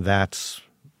say, oh, that's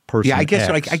person Yeah, I guess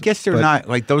X. I guess they're not,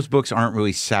 like, those books aren't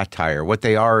really satire. What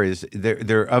they are is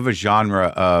they're of a genre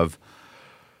of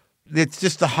it's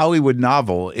just the Hollywood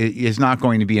novel is not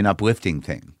going to be an uplifting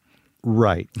thing.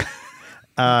 Right.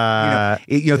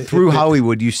 Through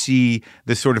Hollywood, you see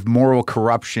the sort of moral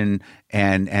corruption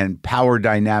and power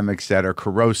dynamics that are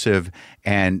corrosive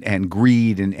and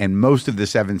greed and most of the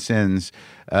seven sins,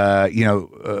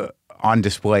 on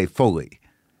display fully.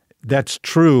 That's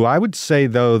true. I would say,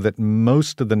 though, that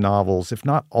most of the novels, if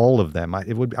not all of them, I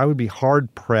would be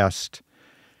hard pressed.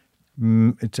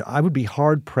 I would be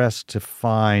hard pressed to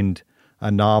find a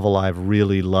novel I've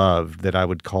really loved that I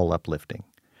would call uplifting.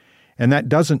 And that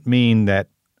doesn't mean that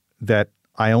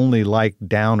I only like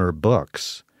downer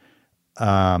books,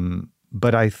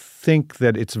 but I think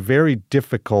that it's very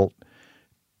difficult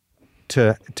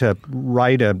to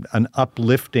write an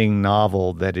uplifting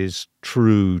novel that is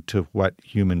true to what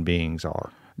human beings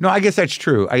are. No, I guess that's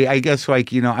true. I guess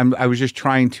I was just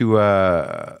trying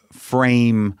to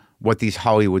frame what these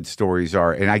Hollywood stories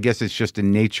are, and I guess it's just the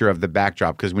nature of the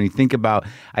backdrop. Because when you think about,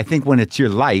 I think when it's your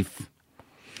life.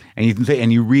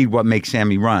 And you read What Makes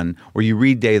Sammy Run, or you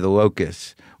read Day of the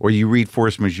Locusts, or you read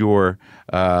Force Majeure,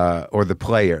 or The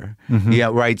Player. Mm-hmm. Yeah,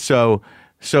 right. So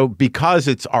because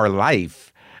it's our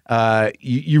life,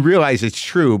 you realize it's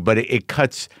true, but it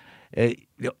cuts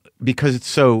because it's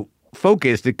so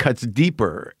focused. It cuts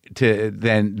deeper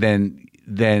than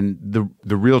the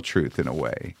real truth in a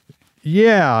way.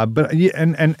 Yeah, but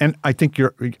and I think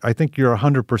you're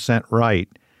 100% right.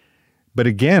 But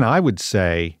again, I would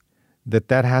say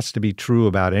that has to be true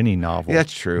about any novel.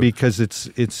 That's true. Because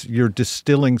it's you're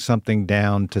distilling something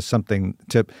down to something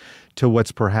to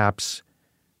what's perhaps,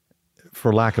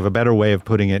 for lack of a better way of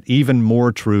putting it, even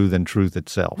more true than truth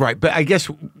itself. Right. But I guess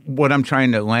what I'm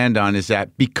trying to land on is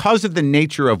that because of the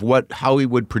nature of what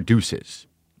Hollywood produces,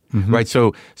 mm-hmm. right?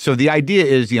 So the idea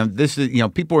is, this is,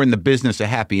 people are in the business of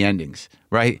happy endings,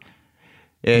 right?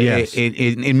 Yes.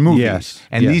 In movies. Yes.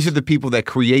 And yes. these are the people that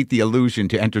create the illusion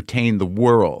to entertain the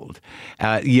world.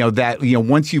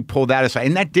 Once you pull that aside,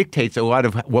 and that dictates a lot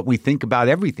of what we think about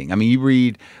everything. I mean, you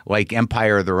read like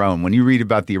Empire of Their Own, when you read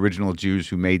about the original Jews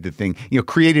who made the thing,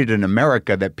 created an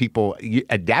America that people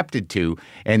adapted to,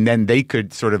 and then they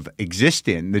could sort of exist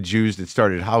in, the Jews that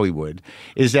started Hollywood,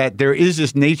 is that there is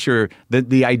this nature,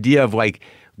 the idea of like,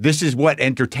 this is what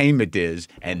entertainment is,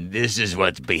 and this is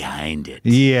what's behind it.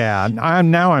 Yeah,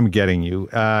 now I'm getting you.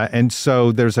 And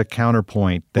so there's a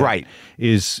counterpoint that right.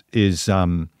 is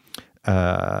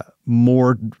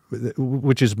more,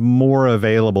 which is more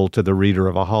available to the reader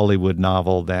of a Hollywood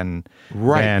novel than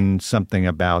something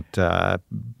about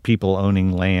people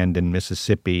owning land in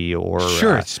Mississippi, or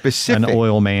specific. an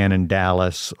oil man in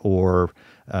Dallas, or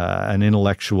an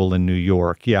intellectual in New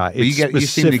York. Yeah, it's you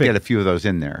seem to get a few of those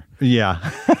in there. Yeah,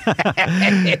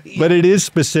 but it is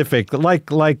specific. Like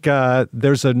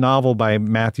there's a novel by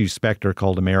Matthew Spector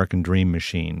called American Dream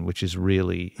Machine, which is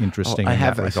really interesting. I in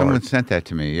have. that regard. Someone sent that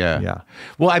to me. Yeah. Yeah.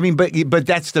 Well, I mean, but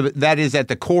that is at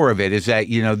the core of it. Is that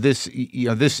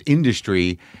this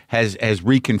industry has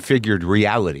reconfigured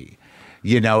reality.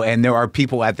 And there are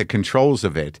people at the controls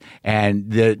of it,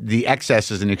 and the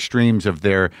excesses and extremes of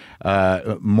their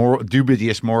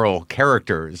dubious moral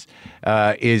characters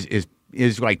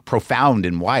is like profound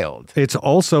and wild. It's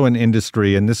also an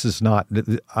industry, and this is not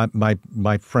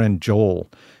my friend Joel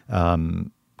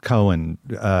Cohen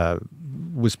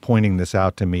was pointing this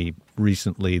out to me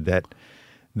recently, that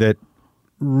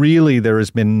really there has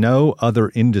been no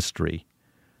other industry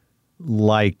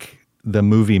like the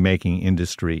movie-making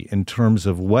industry in terms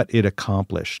of what it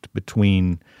accomplished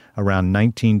between around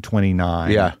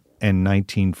 1929 and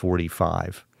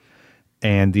 1945.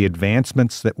 And the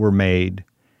advancements that were made,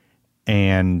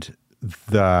 and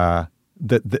the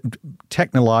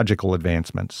technological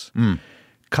advancements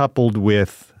coupled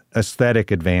with aesthetic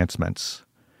advancements,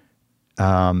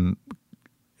 and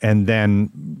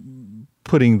then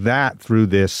putting that through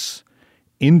this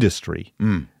industry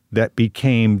that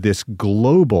became this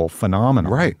global phenomenon,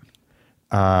 right?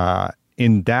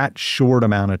 In that short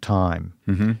amount of time,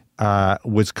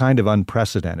 was kind of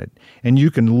unprecedented. And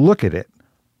you can look at it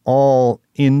all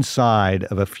inside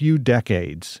of a few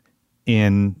decades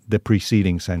in the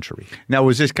preceding century. Now,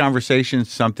 was this conversation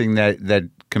something that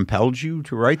compelled you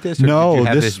to write this? Or no, did you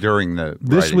have this during the writing?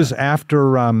 This was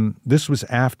after. This was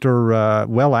after.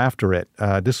 Well, after it.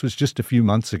 This was just a few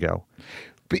months ago.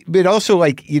 But also,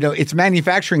 it's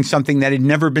manufacturing something that had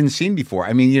never been seen before.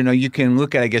 I mean, you can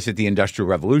look at, I guess, at the Industrial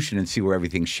Revolution and see where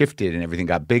everything shifted and everything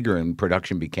got bigger and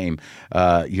production became,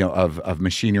 of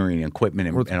machinery and equipment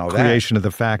and all that. Creation of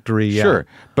the factory, yeah. Sure.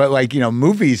 But,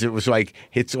 movies, it was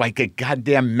it's like a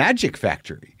goddamn magic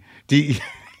factory.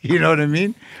 You know what I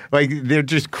mean? Like, they're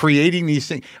just creating these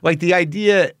things. Like, the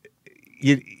idea,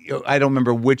 I don't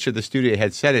remember which of the studio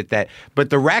had said it, but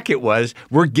the racket was,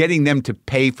 we're getting them to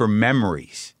pay for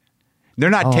memories. They're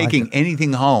not taking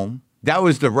anything home. That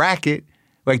was the racket.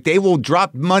 Like, they will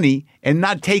drop money and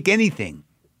not take anything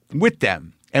with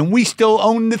them. And we still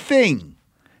own the thing.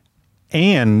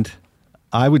 And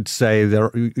I would say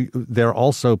they're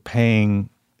also paying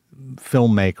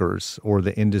filmmakers or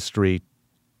the industry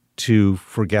to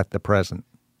forget the present.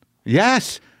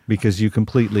 Yes. Because you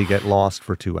completely get lost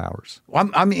for 2 hours.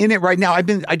 I'm in it right now.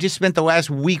 I just spent the last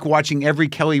week watching every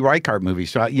Kelly Reichardt movie.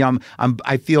 So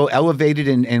I feel elevated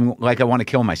and like I want to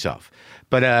kill myself.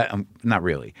 But not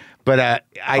really. But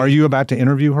are you about to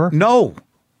interview her? No.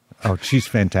 Oh, she's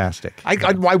fantastic.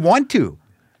 I want to.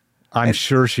 I'm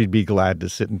sure she'd be glad to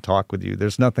sit and talk with you.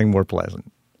 There's nothing more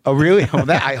pleasant. Oh, really? Well,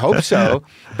 I hope so.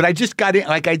 But I just got in.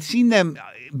 Like, I'd seen them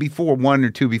before, one or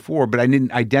two before, but I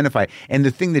didn't identify. And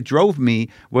the thing that drove me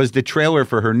was the trailer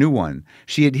for her new one.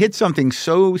 She had hit something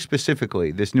so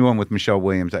specifically, this new one with Michelle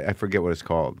Williams. I forget what it's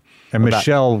called. And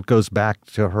Michelle goes back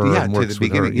to her and works to the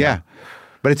beginning. with her. Yeah.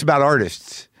 But it's about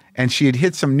artists. And she had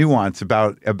hit some nuance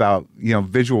about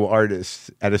visual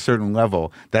artists at a certain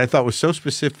level that I thought was so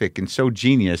specific and so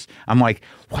genius. I'm like,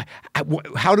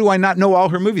 how do I not know all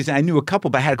her movies? And I knew a couple,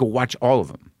 but I had to go watch all of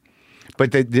them.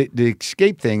 But the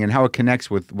escape thing and how it connects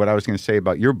with what I was going to say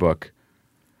about your book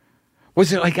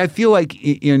was, it like, I feel like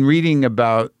in reading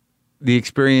about the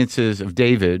experiences of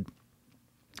David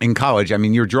in college, I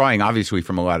mean, you're drawing obviously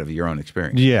from a lot of your own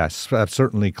experience. Yes,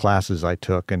 certainly classes I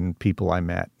took and people I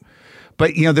met.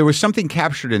 But, there was something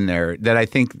captured in there that I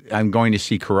think I'm going to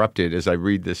see corrupted as I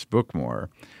read this book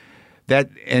more. That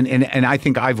and I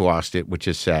think I've lost it, which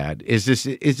is sad. Is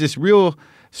this real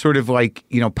sort of like,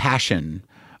 passion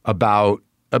about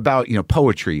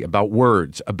poetry, about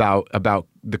words, about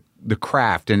the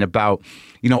craft, and about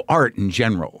art in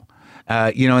general.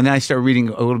 And then I started reading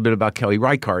a little bit about Kelly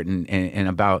Reichardt and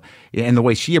about and the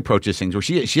way she approaches things, where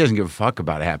she doesn't give a fuck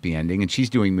about a happy ending, and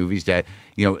she's doing movies that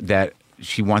that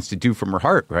she wants to do from her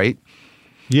heart, right?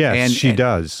 Yes, she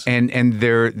does. And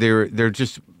they're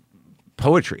just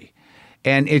poetry.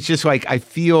 And it's just like, I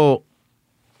feel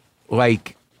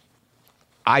like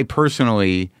I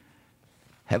personally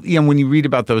have, when you read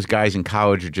about those guys in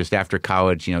college or just after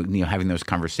college, having those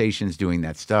conversations, doing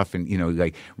that stuff, and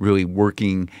like really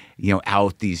working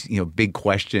out these big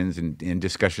questions and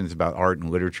discussions about art and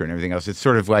literature and everything else. It's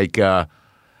sort of like,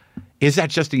 is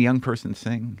that just a young person's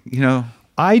thing?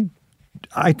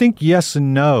 I think yes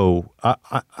and no.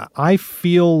 I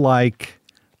feel like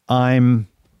I'm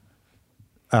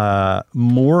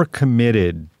more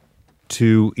committed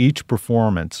to each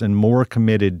performance and more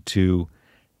committed to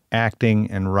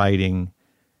acting and writing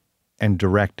and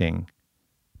directing,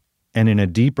 and in a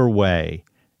deeper way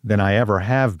than I ever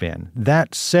have been.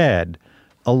 That said,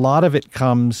 a lot of it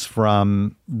comes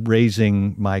from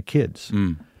raising my kids.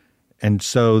 And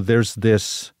so there's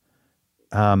this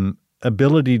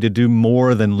ability to do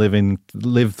more than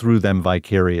live through them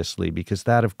vicariously, because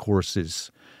that, of course,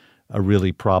 is a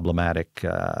really problematic,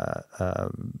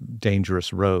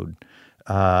 dangerous road.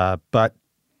 But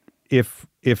if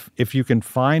you can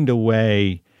find a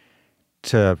way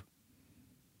to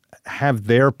have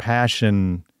their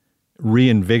passion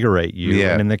reinvigorate you,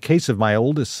 and in the case of my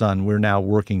oldest son, we're now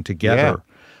working together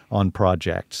on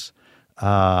projects.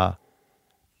 A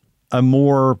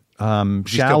more shallow.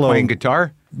 Still playing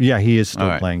guitar? Yeah, he is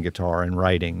still playing guitar and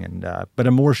writing, and but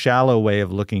a more shallow way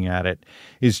of looking at it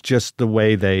is just the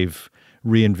way they've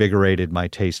reinvigorated my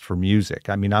taste for music.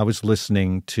 I mean, I was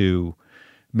listening to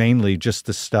mainly just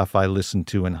the stuff I listened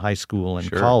to in high school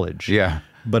and college. Yeah.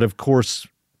 But of course,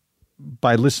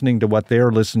 by listening to what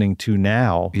they're listening to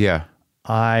now,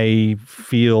 I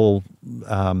feel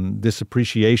this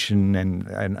appreciation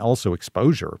and also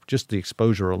exposure, just the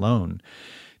exposure alone,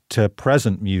 to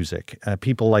present music.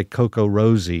 People like Coco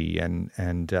Rosie and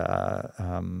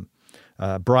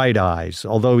Bright Eyes,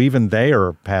 although even they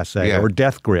are passé, or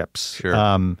Death Grips,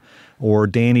 or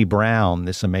Danny Brown,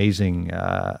 this amazing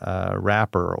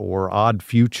rapper, or Odd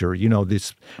Future,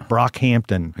 this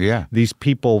Brockhampton. These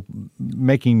people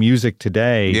making music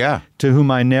today to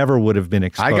whom I never would have been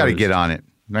exposed. I got to get on it.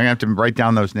 I'm going to have to write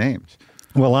down those names.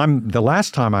 Well, the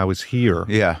last time I was here,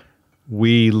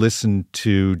 we listened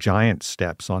to Giant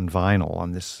Steps on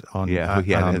vinyl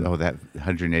that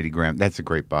 180 gram. That's a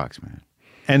great box, man.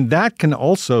 And that can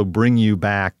also bring you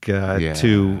back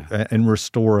to and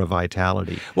restore a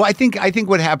vitality. Well, I think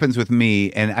what happens with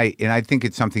me, and I think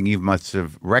it's something you must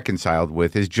have reconciled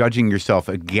with, is judging yourself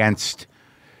against,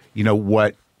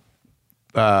 what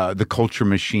the culture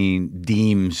machine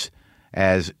deems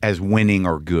as winning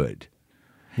or good.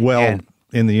 Well,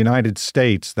 in the United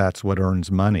States, that's what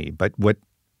earns money. But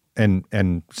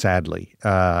and sadly,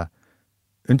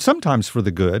 and sometimes for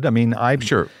the good. I mean, I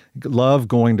love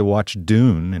going to watch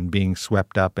Dune and being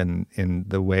swept up in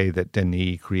the way that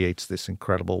Denis creates this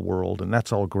incredible world, and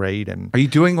that's all great. And are you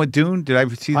doing with Dune? Did I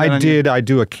see that? I did. I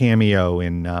do a cameo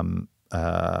in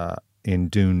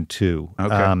Dune 2.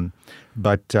 Okay.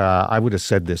 But I would have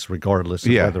said this regardless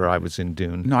of whether I was in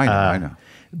Dune. No, I know.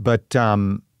 But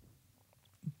the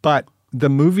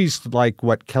movies like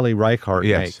what Kelly Reichardt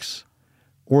makes,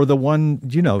 or the one,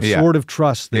 Sword of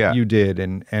Trust that you did,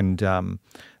 and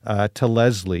To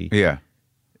Leslie. Yeah.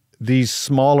 These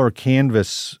smaller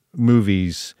canvas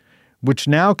movies, which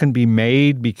now can be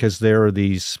made because there are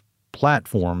these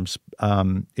platforms.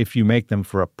 If you make them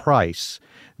for a price,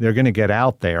 they're going to get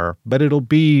out there, but it'll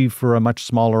be for a much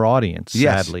smaller audience,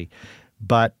 sadly.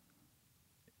 But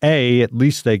A, at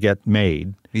least they get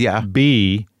made. Yeah.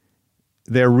 B,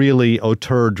 they're really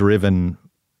auteur-driven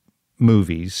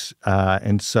movies.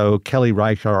 And so Kelly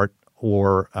Reichardt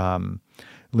or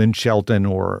Lynn Shelton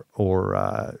or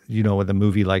with a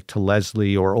movie like To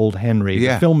Leslie or Old Henry, the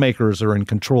filmmakers are in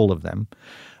control of them.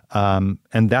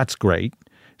 And that's great.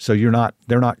 So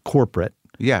they're not corporate.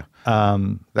 Yeah.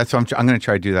 That's what I'm going to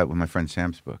try to do that with my friend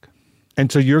Sam's book.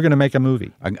 And so you're going to make a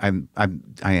movie. I am.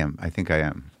 I think I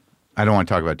am. I don't want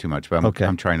to talk about it too much, but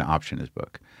I'm trying to option his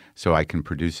book so I can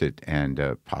produce it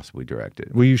and possibly direct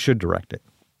it. Well, you should direct it.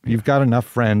 You've got enough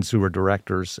friends who are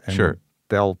directors, and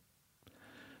they'll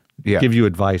give you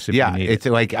advice if you need it. It's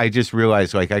like I just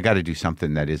realized like I got to do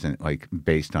something that isn't like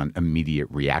based on immediate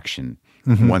reaction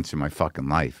once in my fucking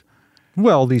life.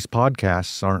 Well, these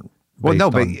podcasts aren't. Well,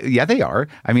 no, but yeah, they are.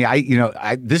 I mean,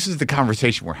 this is the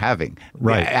conversation we're having.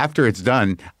 Right. After it's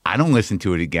done, I don't listen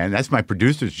to it again. That's my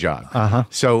producer's job.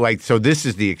 So this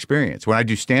is the experience. When I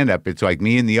do stand-up, it's like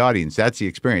me and the audience. That's the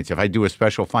experience. If I do a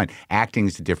special, fine.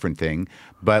 Acting's a different thing.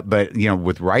 But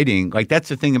with writing, like that's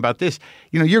the thing about this.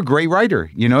 You're a great writer.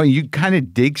 You kind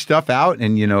of dig stuff out,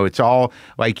 and it's all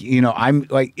like, I'm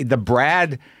like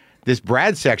this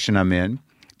Brad section I'm in.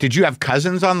 Did you have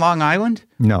cousins on Long Island?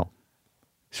 No.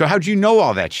 So how'd you know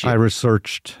all that shit? I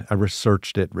researched it.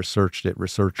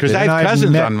 Because I have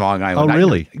cousins on Long Island. Oh,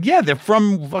 really? Yeah, they're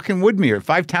from fucking Woodmere,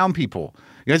 5-town people.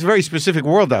 It's a very specific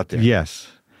world out there. Yes.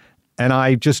 And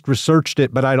I just researched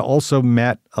it, but I'd also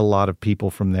met a lot of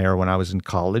people from there when I was in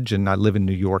college, and I live in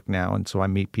New York now, and so I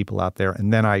meet people out there.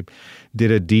 And then I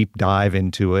did a deep dive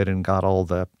into it and got all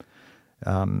the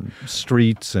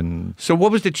streets and... So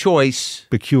what was the choice?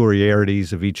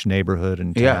 Peculiarities of each neighborhood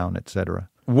and town, et cetera.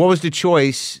 What was the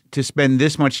choice to spend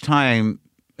this much time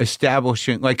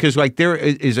establishing, because there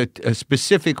is a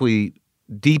specifically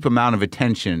deep amount of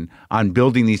attention on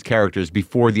building these characters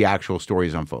before the actual story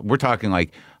is unfolded. We're talking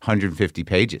like 150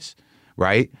 pages,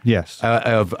 right? Yes.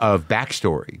 Of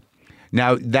backstory.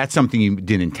 Now, that's something you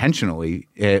did intentionally.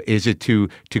 Is it to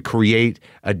create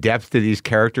a depth to these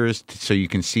characters so you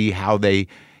can see how they,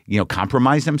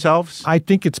 compromise themselves? I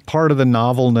think it's part of the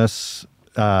novelness,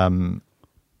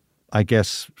 I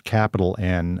guess, capital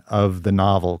N, of the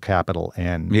novel, capital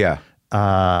N. Yeah.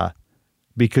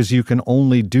 Because you can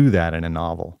only do that in a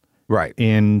novel. Right.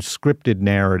 In scripted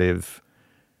narrative,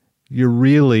 you're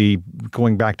really,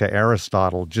 going back to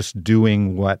Aristotle, just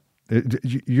doing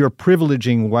you're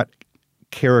privileging what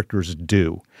characters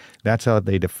do. That's how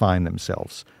they define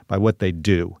themselves, by what they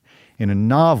do. In a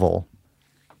novel,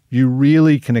 you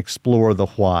really can explore the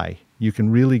why. You can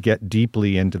really get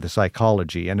deeply into the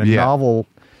psychology. And a novel...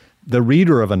 The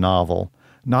reader of a novel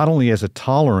not only has a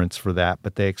tolerance for that,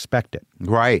 but they expect it.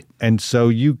 Right. And so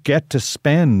you get to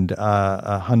spend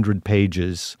 100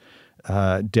 pages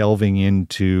delving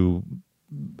into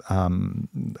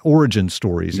origin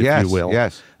stories, if you will.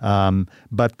 Yes.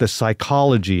 But the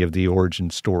psychology of the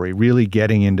origin story, really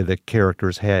getting into the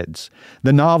characters' heads.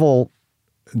 The novel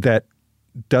that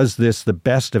does this the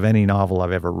best of any novel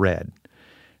I've ever read.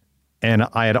 And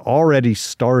I had already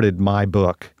started my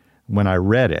book when I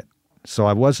read it. So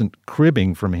I wasn't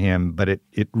cribbing from him, but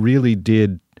it really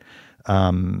did,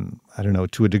 to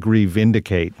a degree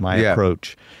vindicate my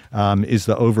approach, is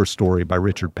The Overstory by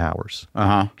Richard Powers.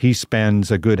 He spends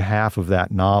a good half of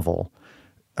that novel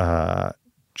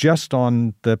just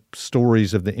on the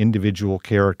stories of the individual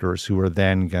characters who are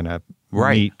then going to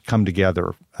come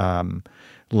together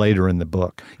later in the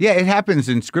book. Yeah, it happens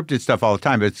in scripted stuff all the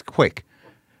time, but it's quick.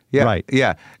 Yeah, right.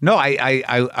 Yeah, no,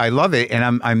 I love it,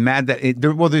 and I'm mad that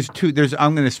there's two.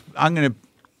 I'm gonna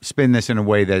spin this in a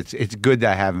way that it's good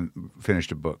that I haven't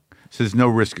finished a book, so there's no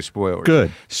risk of spoilers. Good.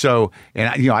 So,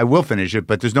 and I will finish it,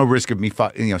 but there's no risk of me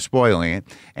spoiling it,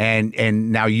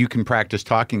 and now you can practice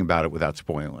talking about it without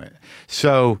spoiling it.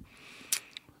 So,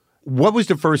 What was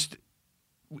the first,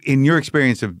 in your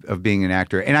experience of being an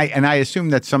actor? And I assume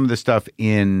that some of the stuff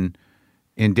in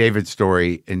David's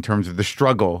story, in terms of the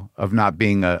struggle of not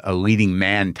being a leading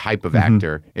man type of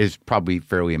actor, is probably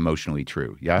fairly emotionally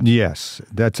true. Yeah. Yes,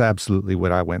 that's absolutely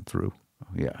what I went through.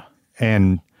 Yeah.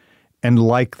 And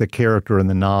like the character in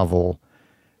the novel,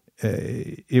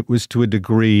 it was to a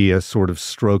degree a sort of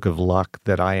stroke of luck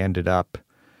that I ended up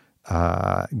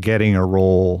getting a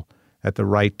role at the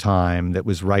right time that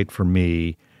was right for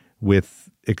me with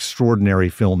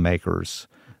extraordinary filmmakers.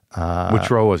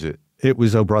 Which role was it? It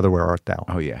was Oh Brother, Where Art Thou?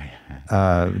 Oh yeah.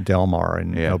 Delmar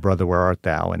and Oh Brother, Where Art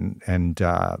Thou? And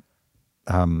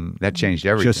that changed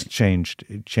everything. Just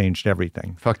changed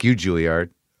everything. Fuck you, Juilliard.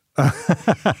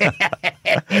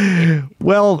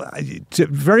 Well,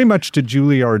 very much to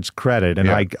Juilliard's credit, and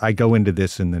I go into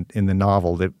this in the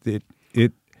novel, that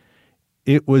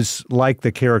it was like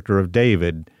the character of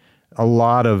David. A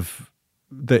lot of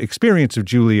the experience of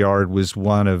Juilliard was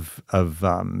one of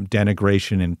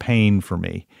denigration and pain for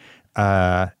me,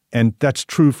 and that's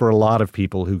true for a lot of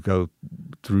people who go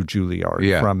through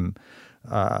Juilliard, from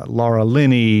Laura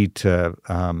Linney to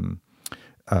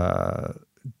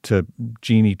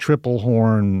Jeannie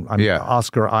Triplehorn,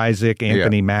 Oscar Isaac,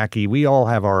 Anthony Mackie. We all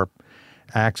have our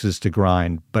axes to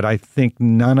grind, but I think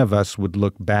none of us would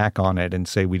look back on it and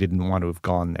say we didn't want to have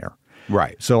gone there.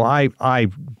 Right. So I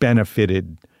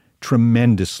benefited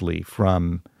tremendously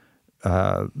from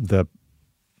the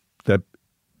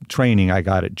training I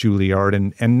got at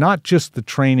Juilliard, and not just the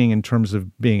training in terms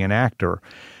of being an actor,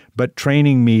 but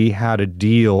training me how to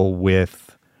deal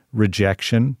with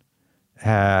rejection,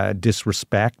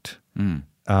 disrespect.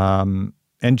 And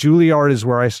Juilliard is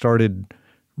where I started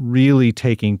really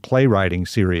taking playwriting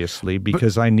seriously,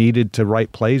 because I needed to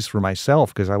write plays for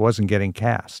myself because I wasn't getting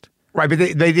cast. Right, but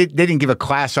they didn't give a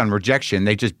class on rejection.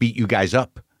 They just beat you guys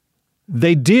up.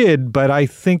 They did, but I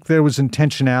think there was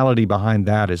intentionality behind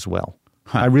that as well.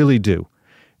 I really do.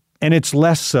 And it's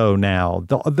less so now.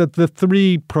 The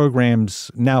three programs,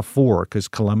 now four, because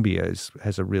Columbia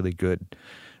has a really good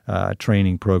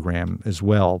training program as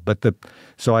well. But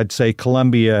so I'd say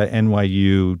Columbia,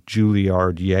 NYU,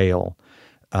 Juilliard, Yale,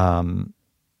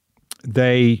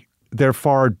 they're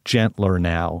far gentler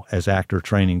now as actor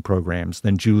training programs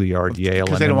than Juilliard, Yale, and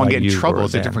because they don't want to get in trouble.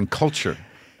 It's a then. different culture.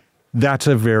 That's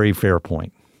a very fair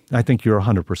point. I think you're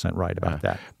 100% right about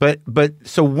that. But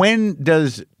so when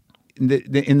does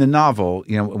in the novel,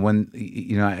 when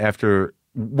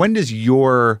does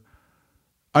your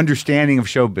understanding of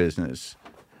show business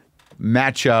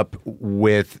match up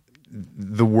with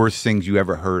the worst things you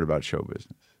ever heard about show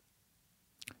business?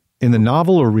 In the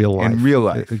novel or real life? In real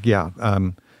life. Yeah.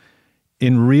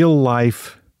 In real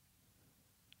life,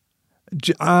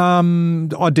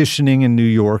 auditioning in New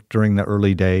York during the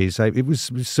early days, it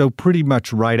was so pretty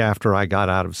much right after I got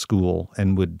out of school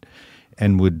and would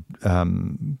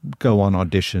go on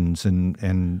auditions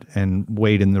and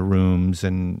wait in the rooms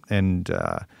and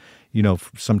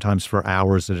sometimes for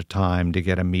hours at a time to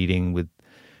get a meeting with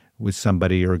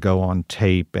somebody or go on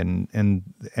tape and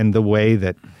the way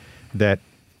that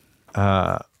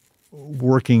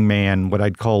working man, what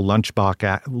I'd call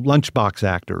lunchbox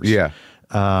actors,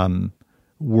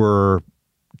 were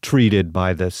treated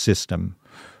by the system,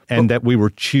 and that we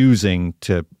were choosing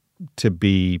to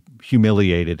be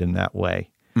humiliated in that way.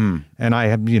 And I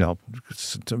have,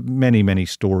 many, many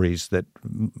stories that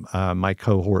my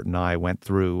cohort and I went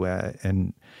through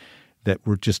and that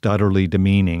were just utterly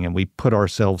demeaning, and we put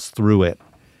ourselves through it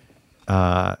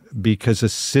because a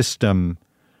system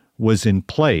was in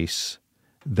place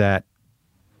that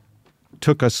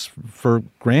took us for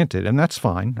granted, and that's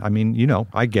fine. I mean,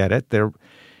 I get it.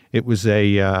 It was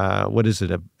a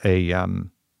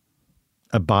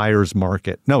buyer's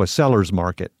market. No, a seller's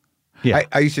market. Yeah.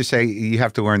 I used to say you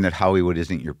have to learn that Hollywood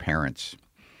isn't your parents.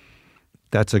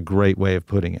 That's a great way of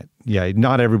putting it. Yeah,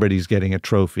 not everybody's getting a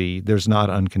trophy. There's not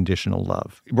unconditional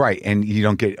love. Right, and you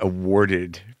don't get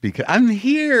awarded because I'm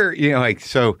here.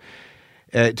 So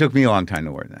it took me a long time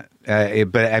to learn that.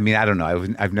 But I mean, I don't know.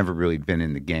 I've never really been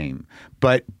in the game.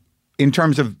 But in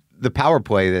terms of the power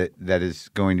play that is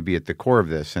going to be at the core of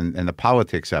this and the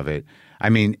politics of it, I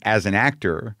mean, as an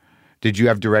actor, did you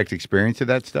have direct experience of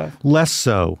that stuff? Less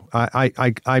so.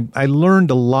 I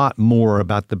learned a lot more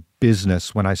about the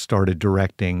business when I started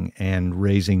directing and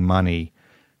raising money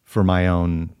for my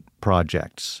own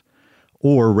projects,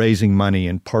 or raising money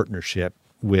in partnership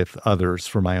with others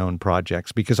for my own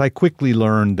projects, because I quickly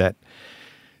learned that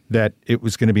it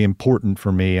was going to be important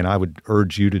for me, and I would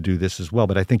urge you to do this as well,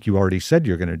 but I think you already said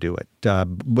you're going to do it,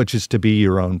 which is to be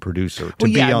your own producer,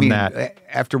 that.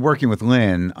 After working with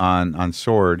Lynn on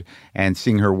Sword and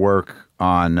seeing her work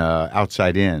on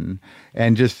Outside In,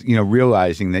 and just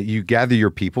realizing that you gather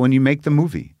your people and you make the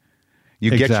movie. You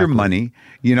get your Exactly. money,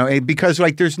 because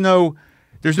like there's no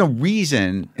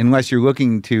reason, unless you're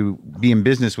looking to be in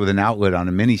business with an outlet on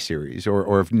a miniseries,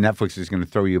 or if Netflix is going to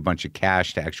throw you a bunch of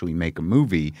cash to actually make a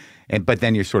movie, but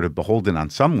then you're sort of beholden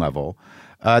on some level.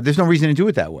 There's no reason to do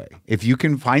it that way. If you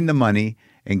can find the money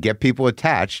and get people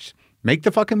attached, make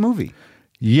the fucking movie.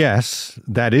 Yes,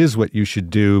 that is what you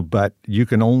should do, but you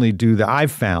can only do that.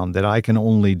 I've found that I can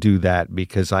only do that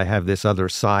because I have this other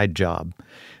side job,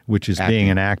 which is being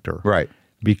an actor. Right.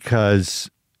 Because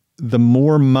the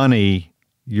more money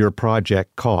your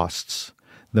project costs,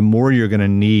 the more you're going to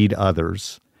need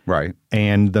others. Right.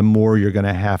 And the more you're going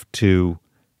to have to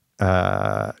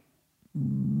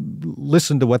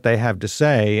listen to what they have to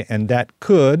say, and that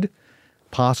could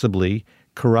possibly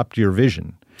corrupt your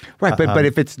vision. Right, but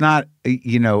if it's not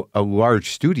a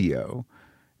large studio,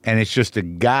 and it's just a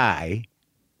guy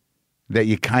that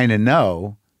you kind of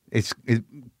know,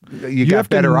 you got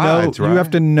better odds, right? You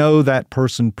have to know that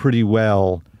person pretty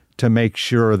well to make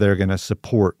sure they're going to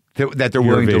support that they're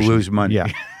your willing vision. to lose money.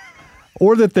 Yeah.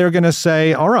 Or that they're going to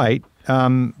say, all right,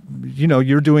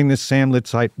 you're doing this Sam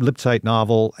Lipsyte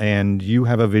novel and you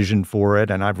have a vision for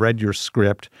it and I've read your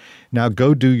script. Now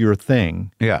go do your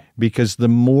thing. Yeah. Because the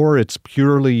more it's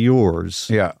purely yours,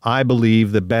 Yeah. I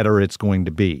believe the better it's going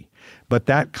to be. But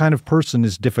that kind of person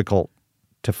is difficult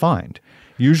to find.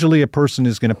 Usually a person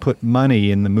is going to put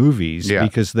money in the movies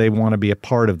because they want to be a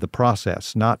part of the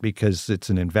process, not because it's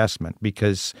an investment,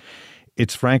 because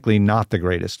it's frankly not the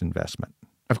greatest investment.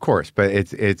 Of course, but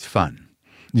it's fun.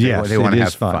 Yes, they want it to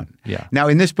is have fun. Yeah. Now,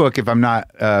 in this book, if I'm not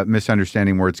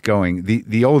misunderstanding where it's going,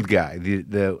 the old guy,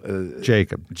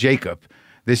 Jacob.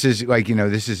 This is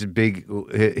this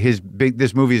is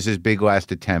this movie is his big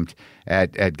last attempt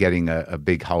at getting a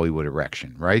big Hollywood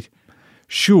erection, right?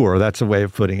 Sure, that's a way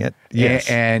of putting it. Yes.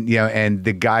 And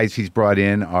the guys he's brought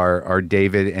in are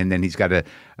David, and then he's got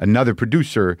another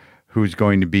producer who's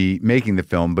going to be making the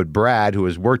film, but Brad, who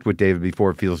has worked with David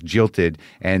before, feels jilted,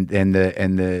 and the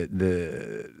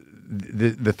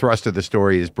thrust of the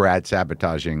story is Brad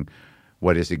sabotaging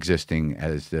what is existing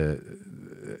as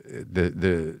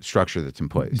the structure that's in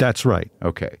place. That's right.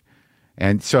 Okay.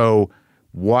 And so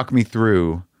walk me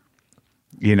through,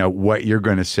 what you're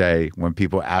going to say when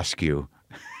people ask you,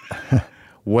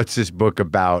 what's this book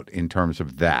about in terms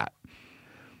of that?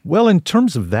 Well, in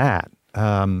terms of that,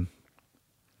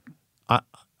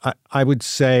 I would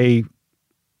say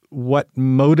what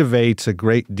motivates a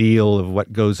great deal of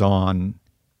what goes on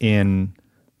in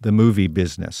the movie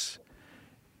business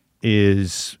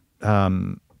is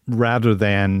rather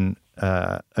than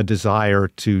a desire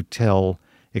to tell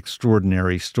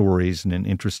extraordinary stories in an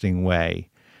interesting way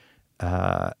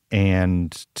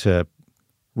and to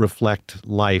reflect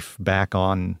life back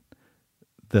on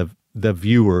the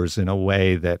viewers in a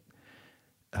way that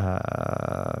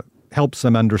helps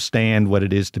them understand what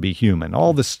it is to be human.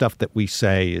 All the stuff that we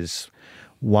say is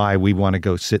why we want to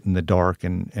go sit in the dark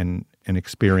and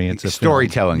experience a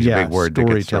storytelling is a big word.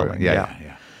 Storytelling.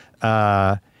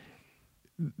 That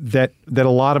a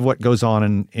lot of what goes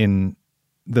on in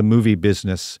the movie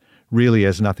business really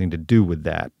has nothing to do with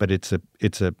that, but it's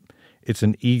an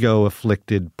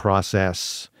ego-afflicted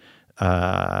process,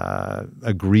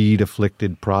 a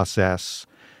greed-afflicted process.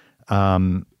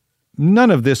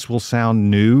 None of this will sound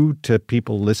new to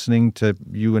people listening to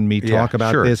you and me talk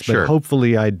about this, but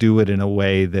hopefully I do it in a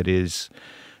way that is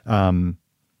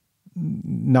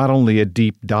not only a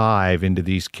deep dive into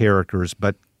these characters,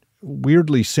 but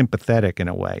weirdly sympathetic in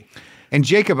a way. And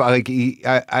Jacob, I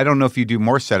don't know if you do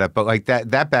more setup, but like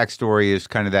that backstory is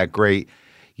kind of that great,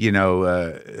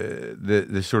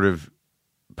 the sort of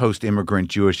post-immigrant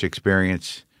Jewish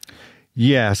experience.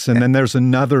 Yes, and then there's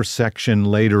another section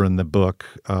later in the book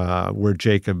where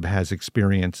Jacob has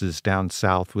experiences down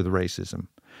south with racism.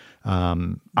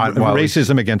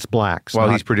 Racism against blacks. While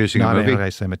he's producing a movie? Not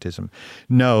anti-Semitism.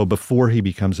 No, before he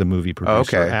becomes a movie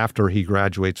producer. Okay. After he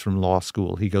graduates from law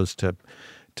school. He goes to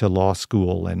law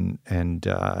school and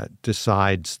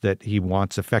decides that he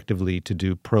wants effectively to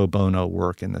do pro bono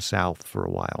work in the South for a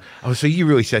while. Oh, so you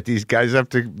really set these guys up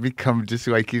to become just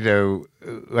like,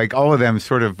 like all of them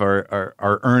sort of are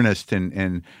earnest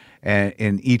in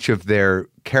each of their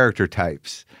character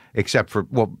types, except for,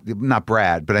 well, not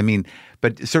Brad, but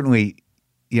certainly,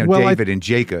 David and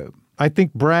Jacob. I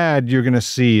think Brad, you're going to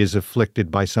see, is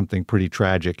afflicted by something pretty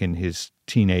tragic in his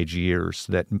teenage years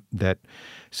that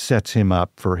sets him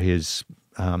up for his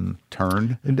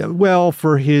turn. Well,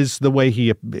 for the way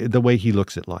he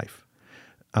looks at life.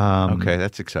 Okay,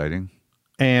 that's exciting.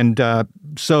 And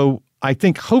so I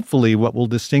think hopefully what will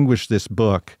distinguish this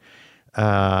book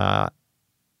and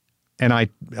I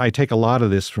take a lot of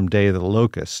this from Day of the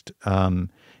Locust,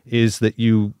 is that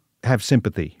you have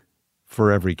sympathy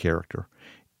for every character,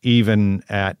 even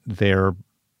at their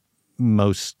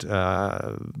most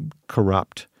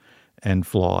corrupt and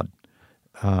flawed.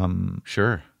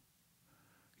 Sure.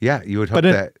 Yeah, you would hope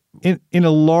But that. in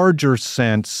a larger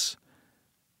sense,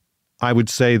 I would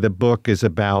say the book is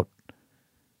about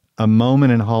a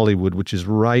moment in Hollywood, which is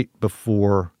right as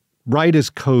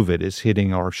COVID is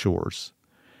hitting our shores.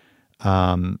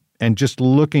 And just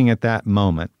looking at that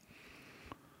moment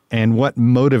and what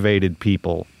motivated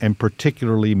people, and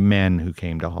particularly men who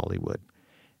came to Hollywood,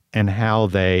 and how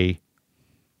they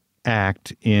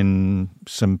act in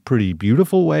some pretty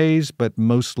beautiful ways, but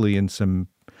mostly in some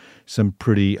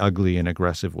pretty ugly and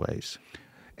aggressive ways.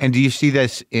 And do you see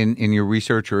this in your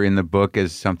research or in the book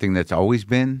as something that's always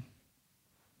been?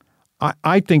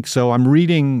 I think so. I'm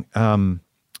reading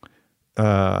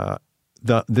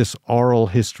this oral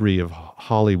history of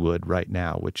Hollywood right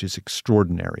now, which is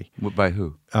extraordinary. By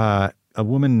who? A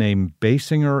woman named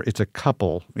Basinger. It's a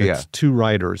couple. It's two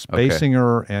writers, Okay.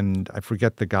 Basinger and I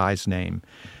forget the guy's name.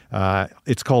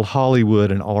 It's called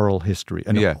Hollywood, an oral history.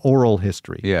 Oral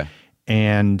history. Yeah.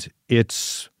 And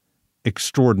it's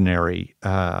extraordinary.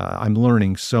 I'm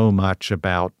learning so much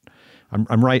about.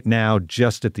 I'm right now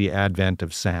just at the advent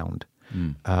of sound.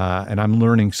 And I'm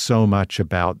learning so much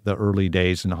about the early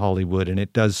days in Hollywood, and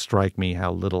it does strike me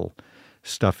how little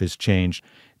stuff has changed.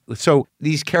 So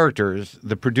these characters,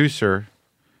 the producer,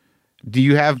 do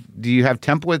you have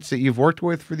templates that you've worked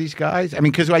with for these guys? I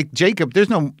mean, because like Jacob, there's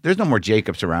no more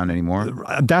Jacobs around anymore.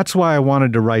 That's why I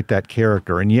wanted to write that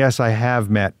character. And yes, I have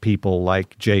met people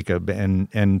like Jacob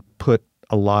and put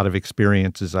a lot of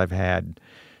experiences I've had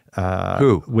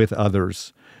with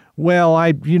others. Well,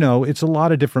 it's a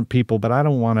lot of different people, but I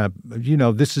don't want to,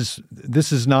 this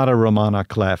is not a Romana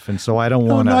Clef, and so I don't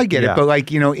want to. No, I get it. But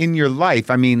like, in your life,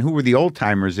 I mean, who were the old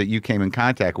timers that you came in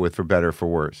contact with, for better or for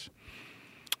worse?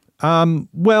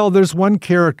 Well, there's one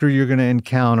character you're going to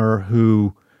encounter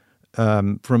who,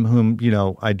 from whom,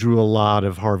 I drew a lot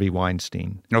of Harvey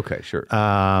Weinstein. Okay, sure.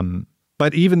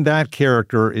 But even that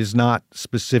character is not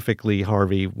specifically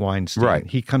Harvey Weinstein. Right.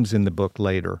 He comes in the book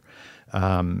later.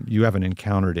 You haven't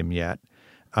encountered him yet.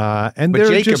 But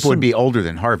Jacob would be older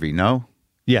than Harvey, no?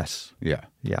 Yes. Yeah.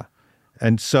 Yeah.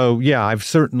 And so, I've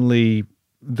certainly,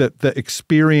 the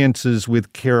experiences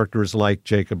with characters like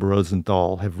Jacob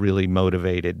Rosenthal have really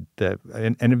motivated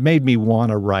and it made me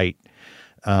want to write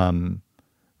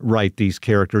these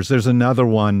characters. There's another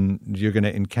one you're going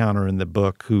to encounter in the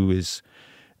book who is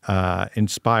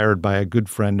inspired by a good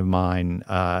friend of mine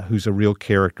who's a real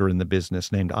character in the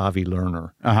business named Avi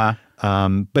Lerner. Uh-huh.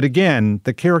 But again,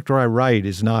 the character I write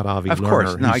is not Avi Lerner. Of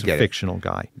course, no, He's I get a fictional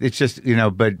guy. It's just,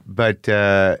 it's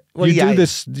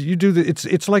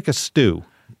like a stew.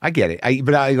 I get it.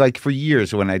 But like for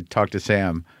years when I talked to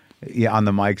Sam on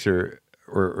the mics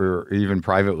or even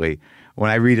privately,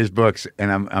 when I read his books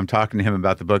and I'm talking to him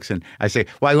about the books and I say,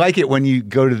 well, I like it when you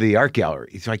go to the art gallery.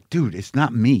 He's like, dude, it's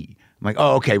not me. I'm like,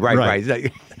 oh, okay,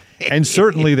 right. And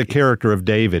certainly the character of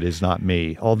David is not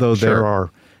me, although there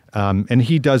are, and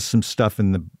he does some stuff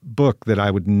in the book that I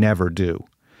would never do.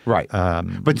 Right.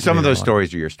 But some of those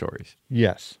stories are your stories.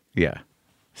 Yes. Yeah.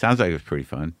 Sounds like it was pretty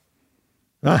fun.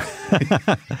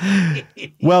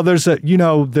 Well, there's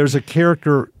a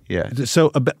character. Yeah.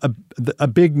 So a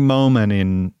big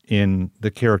moment in the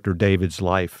character David's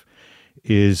life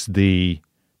is the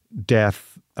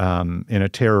death in a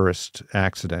terrorist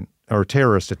accident or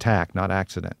terrorist attack, not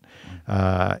accident,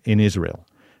 in Israel.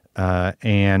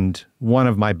 And one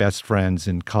of my best friends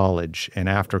in college and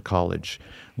after college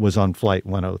was on Flight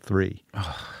 103.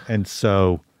 And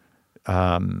so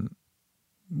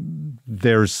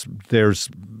there's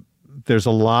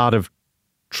a lot of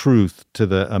truth to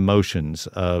the emotions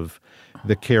of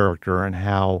the character and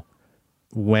how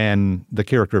when the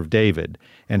character of David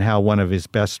and how one of his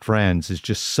best friends is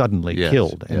just suddenly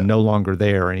killed and no longer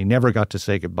there and he never got to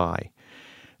say goodbye.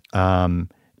 And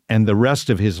the rest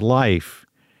of his life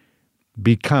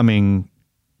becoming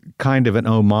kind of an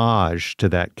homage to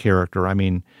that character. I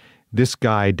mean, this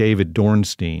guy, David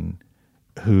Dornstein,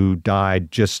 who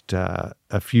died just a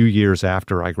few years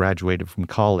after I graduated from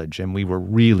college, and we were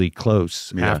really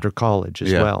close after college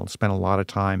as well. Spent a lot of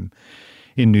time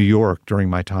in New York during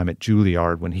my time at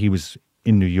Juilliard when he was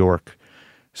in New York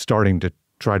starting to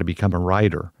try to become a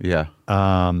writer. Yeah.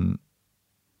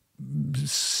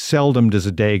 Seldom does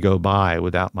a day go by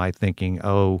without my thinking,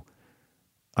 oh,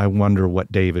 I wonder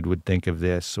what David would think of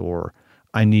this, or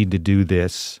I need to do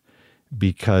this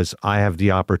because I have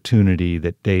the opportunity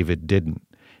that David didn't.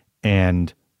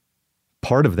 And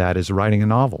part of that is writing a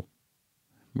novel.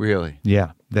 Really?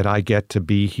 Yeah, that I get to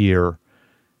be here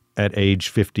at age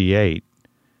 58.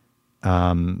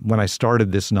 When I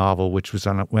started this novel, which was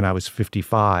when I was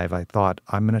 55, I thought,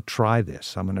 I'm going to try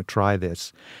this. I'm going to try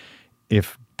this.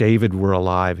 If David were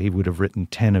alive, he would have written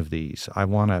 10 of these. I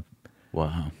want to.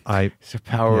 Wow. It's the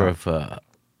power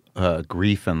of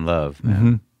grief and love, man.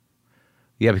 Mm-hmm.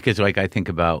 Yeah, because like I think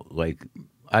about like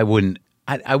I wouldn't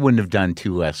have done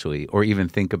To Leslie or even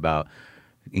think about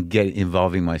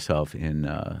involving myself in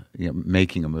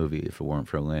making a movie if it weren't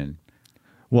for Lynn.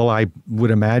 Well, I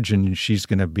would imagine she's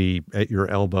going to be at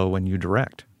your elbow when you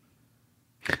direct.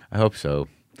 I hope so.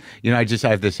 I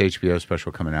have this HBO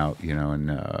special coming out, in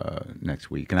next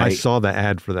week. And I saw the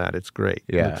ad for that. It's great.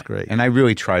 Yeah. It's great. And I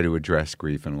really try to address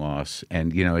grief and loss.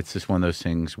 And, it's just one of those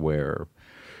things where,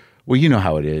 well, you know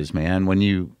how it is, man. When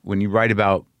you write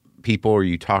about people or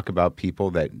you talk about people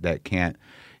that can't,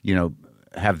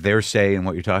 have their say in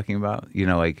what you're talking about,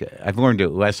 like I've learned a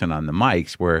lesson on the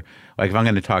mics where, like, if I'm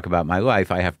going to talk about my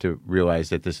life, I have to realize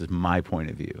that this is my point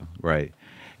of view, right?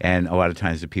 And a lot of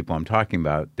times the people I'm talking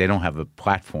about, they don't have a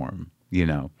platform,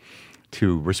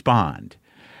 to respond.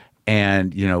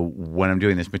 And, when I'm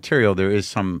doing this material, there is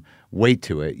some weight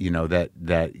to it,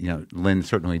 that Lynn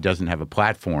certainly doesn't have a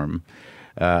platform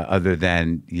other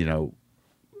than,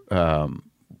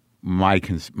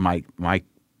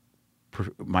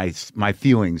 my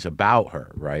feelings about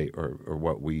her, right, or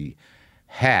what we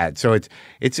had. So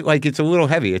it's like it's a little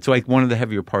heavy. It's like one of the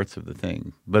heavier parts of the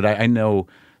thing. But I know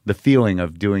the feeling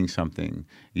of doing something,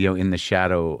 in the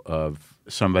shadow of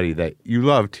somebody that you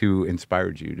loved who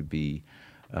inspired you to be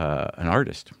an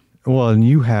artist. Well, and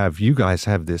you guys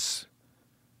have this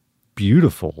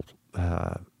beautiful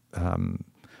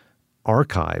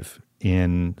archive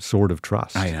in Sword of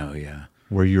Trust. I know, yeah.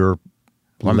 Where you're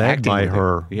led by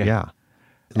her. Yeah.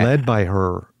 Led by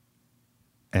her,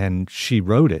 and she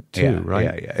wrote it too,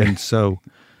 right? Yeah. And so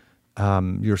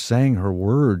you're saying her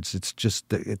words. It's just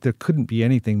there couldn't be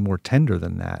anything more tender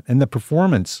than that. And the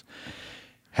performance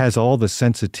has all the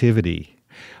sensitivity.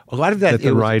 A lot of that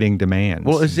the writing demands.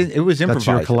 Well, it was improvised. That's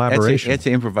your collaboration. It's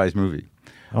an improvised movie,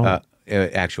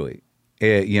 actually.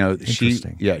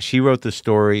 Interesting. She wrote the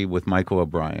story with Michael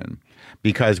O'Brien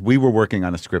because we were working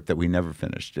on a script that we never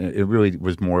finished. It really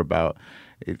was more about.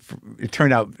 It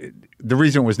turned out the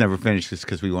reason it was never finished is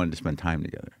because we wanted to spend time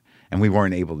together, and we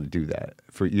weren't able to do that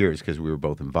for years because we were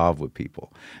both involved with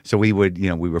people. So we would,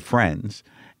 we were friends,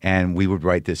 and we would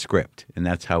write this script, and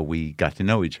that's how we got to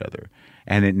know each other.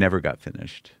 And it never got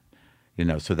finished,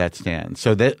 So that stands.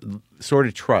 So that Sword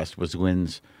of Trust was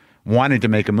Lynn's wanted to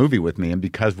make a movie with me, and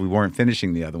because we weren't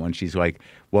finishing the other one, she's like,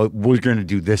 "Well, we're going to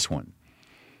do this one,"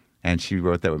 and she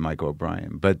wrote that with Michael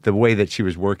O'Brien. But the way that she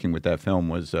was working with that film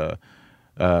was.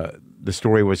 The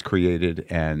story was created,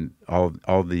 and all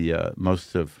the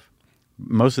most of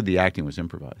the acting was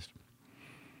improvised.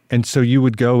 And so you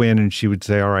would go in, and she would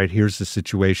say, "All right, here's the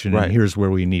situation, right. And here's where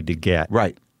we need to get."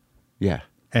 Right. Yeah.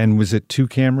 And was it 2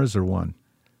 cameras or 1?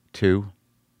 2.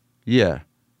 Yeah.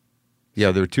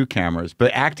 Yeah, there were 2 cameras,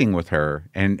 but acting with her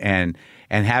and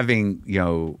having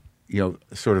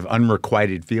sort of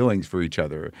unrequited feelings for each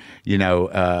other.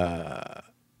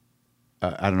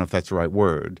 I don't know if that's the right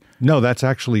word. No, that's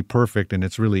actually perfect, and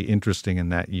it's really interesting in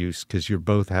that use because you're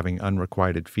both having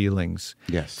unrequited feelings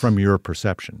from your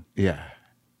perception. Yeah.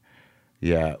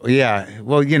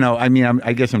 Well,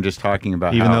 I guess I'm just talking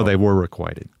about even though they were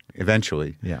requited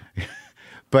eventually. Yeah,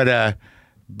 but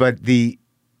it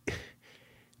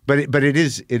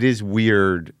is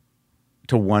weird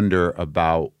to wonder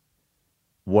about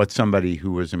what somebody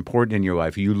who was important in your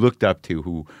life, who you looked up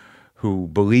to, who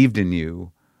believed in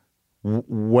you.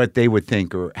 What they would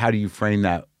think, or how do you frame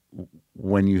that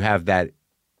when you have that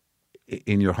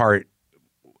in your heart,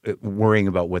 worrying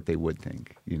about what they would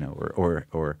think,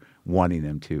 or wanting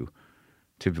them to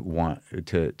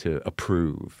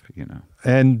approve,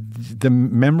 And the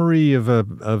memory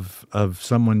of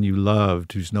someone you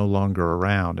loved who's no longer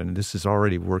around, and this is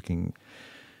already working,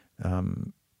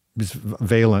 is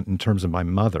valent in terms of my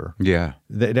mother. Yeah,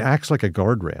 it acts like a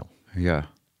guardrail. Yeah,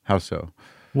 how so?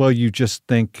 Well, you just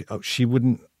think, she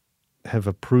wouldn't have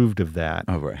approved of that.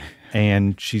 Oh, right.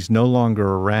 And she's no longer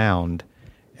around,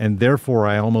 and therefore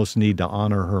I almost need to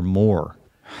honor her more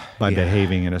by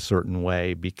behaving in a certain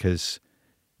way because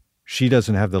she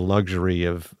doesn't have the luxury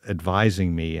of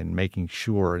advising me and making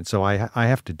sure. And so I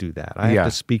have to do that. I have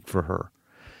to speak for her.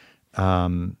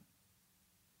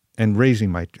 And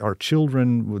raising our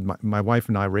children, with my wife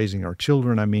and I raising our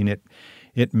children, I mean,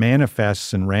 it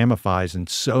manifests and ramifies in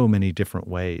so many different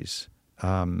ways.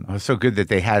 It's so good that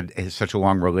they had such a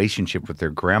long relationship with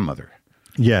their grandmother.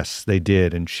 Yes, they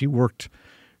did. And she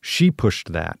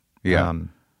pushed that. Yeah.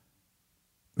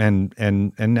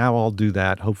 And now I'll do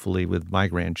that hopefully with my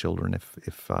grandchildren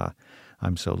if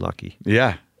I'm so lucky.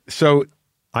 Yeah. So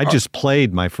I just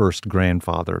played my first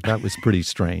grandfather. That was pretty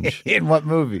strange. in what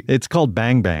movie? It's called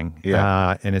Bang Bang.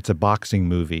 Yeah. And it's a boxing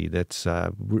movie that's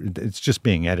it's just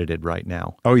being edited right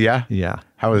now. Oh, yeah? Yeah.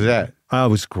 How was that? It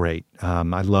was great.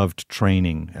 I loved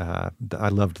training. I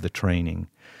loved the training.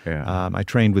 Yeah. I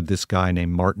trained with this guy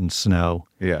named Martin Snow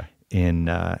Yeah. in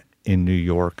New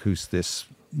York, who's this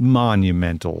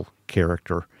monumental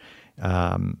character.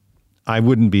 I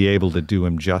wouldn't be able to do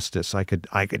him justice. I could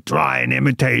try and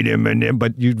imitate him,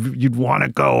 but you'd want to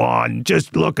go on.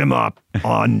 Just look him up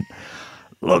on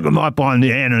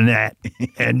the internet,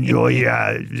 and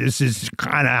this is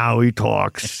kind of how he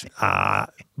talks.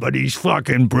 But he's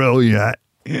fucking brilliant.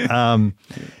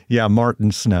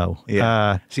 Martin Snow.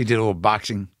 Yeah. So you did a little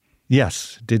boxing?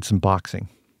 Yes, did some boxing.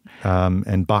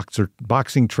 And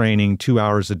boxing training 2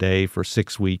 hours a day for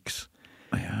 6 weeks.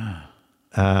 Yeah.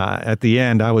 At the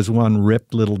end, I was one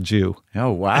ripped little Jew.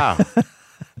 Oh, wow.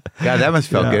 God, that must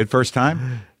felt good. First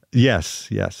time? Yes,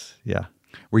 yeah.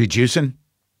 Were you juicing?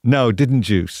 No, didn't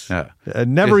juice. No.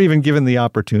 Never even given the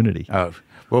opportunity. Oh,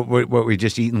 what were you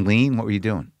just eating lean? What were you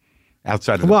doing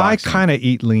outside of the Well, boxing? I kind of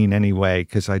eat lean anyway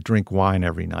because I drink wine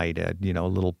every night. A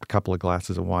couple of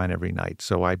glasses of wine every night.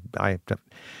 So I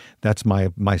that's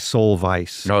my sole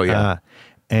vice. Oh, yeah.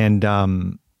 And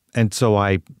so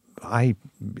I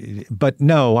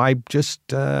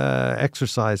just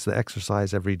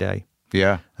exercise every day.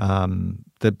 Yeah.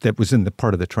 That was in the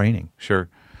part of the training. Sure.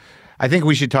 I think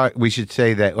we should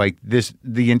say that like this,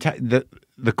 the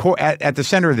core at the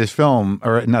center of this film,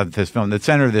 or not this film, the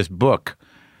center of this book,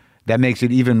 that makes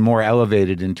it even more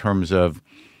elevated in terms of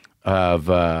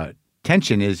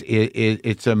tension is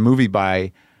it's a movie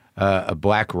by a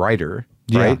black writer,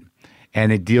 right? Yeah.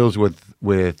 And it deals with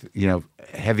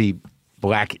heavy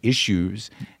black issues,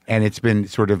 and it's been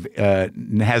sort of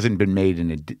hasn't been made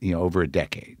in over a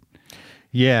decade.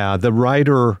 Yeah, the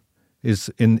writer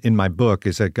is in my book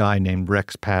is a guy named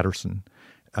Rex Patterson,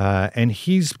 and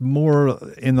he's more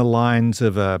in the lines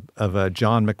of a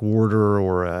John McWhorter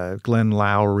or a Glenn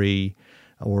Lowry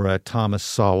or a Thomas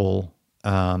Sowell.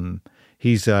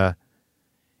 He's a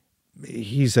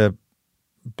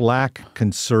black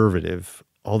conservative,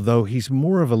 although he's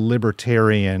more of a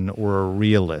libertarian or a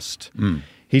realist.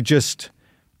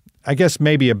 I guess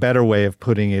maybe a better way of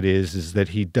putting it is that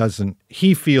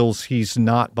he feels he's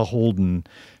not beholden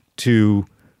to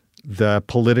the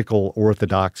political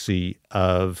orthodoxy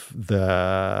of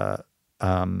the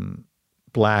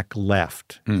black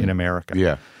left in America.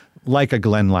 Yeah. Like a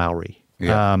Glenn Lowry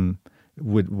Yeah.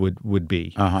 would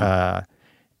be. Uh-huh.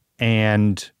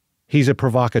 And he's a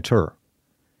provocateur.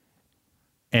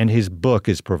 And his book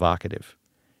is provocative.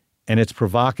 And it's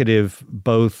provocative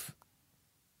both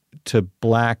to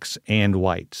blacks and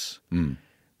whites.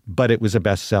 But it was a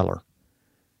bestseller.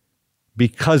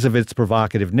 Because of its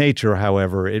provocative nature,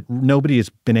 however, nobody has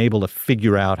been able to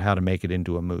figure out how to make it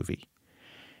into a movie.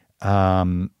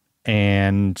 And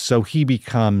so he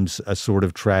becomes a sort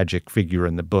of tragic figure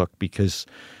in the book because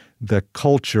the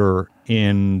culture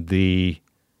in the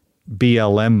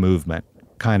BLM movement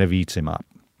kind of eats him up.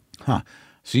 Huh.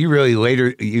 So you really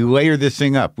layer this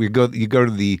thing up. You go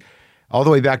to all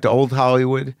the way back to old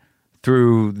Hollywood,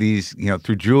 through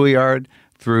through Juilliard,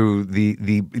 through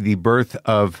the birth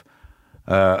of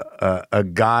a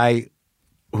guy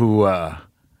who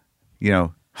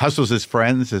hustles his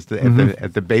friends at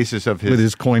the basis of with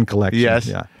his coin collection.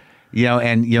 Yes. Yeah.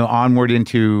 And onward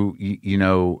into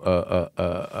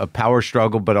a power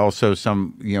struggle, but also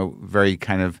some very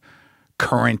kind of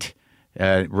current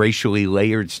racially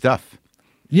layered stuff.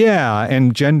 Yeah,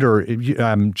 and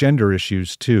gender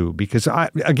issues too, because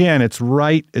it's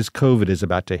right as COVID is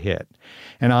about to hit,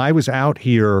 and I was out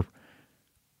here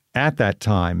at that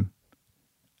time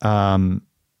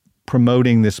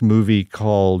promoting this movie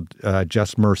called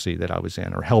Just Mercy that I was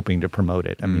in, or helping to promote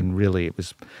it. I mean, really, it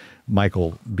was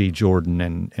Michael B. Jordan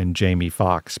and Jamie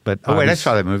Foxx. But I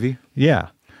saw that movie. Yeah,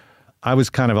 I was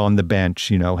kind of on the bench,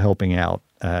 helping out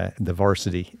the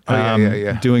varsity,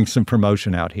 doing some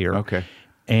promotion out here. Okay.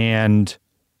 And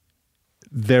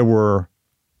there were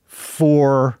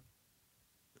 4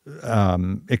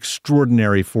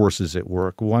 extraordinary forces at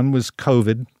work. One was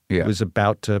COVID. Yeah.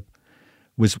 It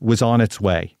was on its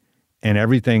way, and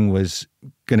everything was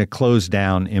going to close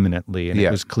down imminently, and it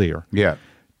was clear. Yeah.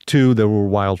 2, there were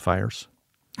wildfires.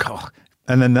 Oh.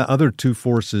 And then the other 2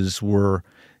 forces were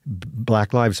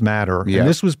Black Lives Matter. Yeah. And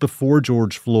this was before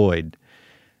George Floyd.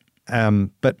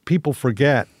 But people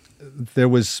forget that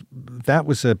was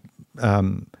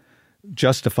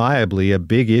justifiably a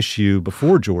big issue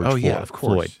before George Oh, yeah, of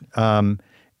course. Floyd.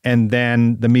 and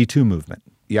then the Me Too movement.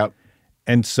 Yep.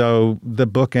 And so the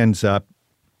book ends up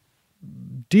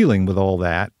dealing with all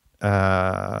that,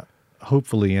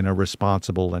 hopefully in a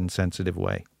responsible and sensitive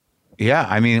way. Yeah,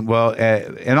 I mean, well,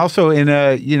 and also in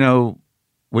a, that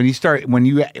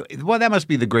must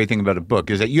be the great thing about a book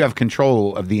is that you have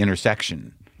control of the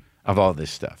intersection of all this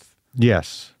stuff.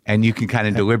 Yes. And you can kind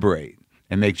of deliberate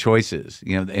and make choices,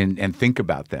 and think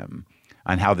about them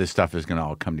on how this stuff is going to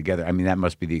all come together. I mean, that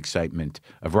must be the excitement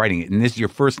of writing it. And this is your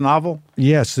first novel?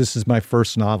 Yes, this is my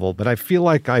first novel, but I feel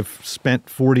like I've spent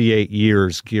 48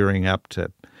 years gearing up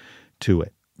to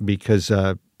it because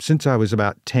since I was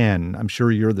about 10, I'm sure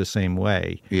you're the same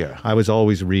way. Yeah. I was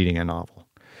always reading a novel.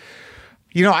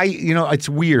 It's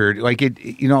weird. Like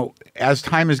as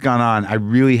time has gone on, I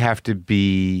really have to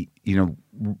be,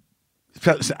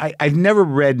 I've never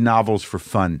read novels for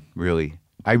fun, really.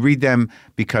 I read them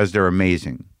because they're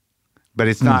amazing, but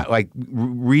it's not like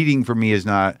reading for me is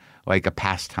not like a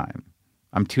pastime.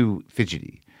 I'm too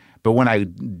fidgety. But when I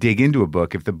dig into a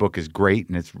book, if the book is great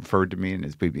and it's referred to me and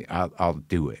I'll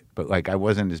do it. But like I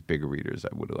wasn't as big a reader as I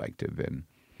would have liked to have been.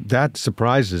 That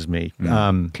surprises me.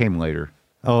 Came later.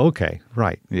 Oh, okay.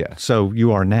 Right. Yeah. So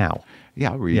you are now.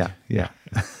 Yeah, I'll read. Yeah.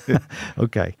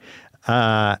 Okay.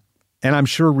 And I'm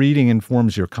sure reading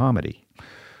informs your comedy.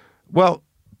 Well,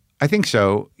 I think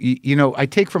so. I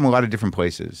take from a lot of different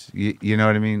places. You know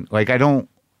what I mean? Like I don't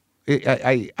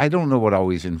know what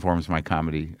always informs my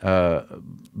comedy,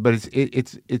 but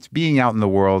it's being out in the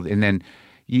world and then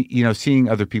seeing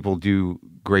other people do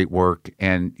great work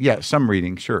and some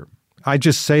reading, sure. I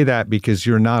just say that because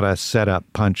you're not a set-up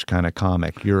punch kind of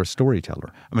comic. You're a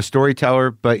storyteller. I'm a storyteller,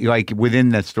 but like within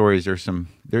that stories, there's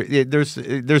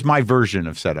my version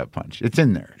of setup punch. It's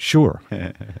in there. Sure.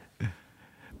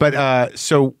 But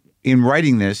so in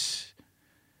writing this,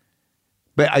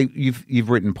 but you've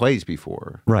written plays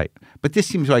before, right? But this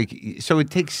seems like so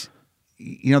it takes.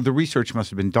 The research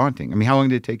must have been daunting. I mean, how long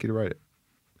did it take you to write it?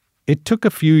 It took a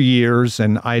few years,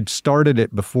 and I'd started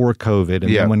it before COVID.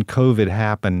 And then when COVID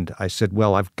happened, I said,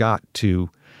 well, I've got to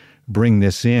bring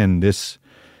this in,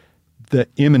 the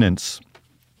imminence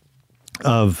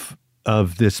of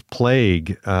this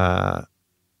plague or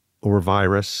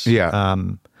virus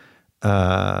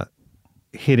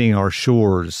hitting our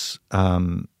shores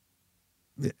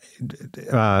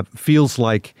feels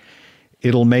like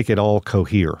it'll make it all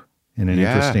cohere in an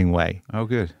interesting way. Oh,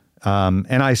 good.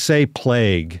 And I say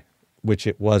plague, which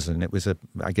it wasn't. It was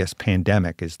I guess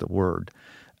pandemic is the word.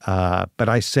 But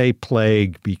I say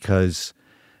plague because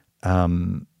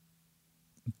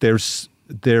there's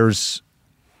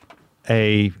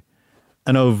an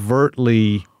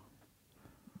overtly,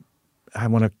 I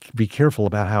want to be careful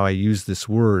about how I use this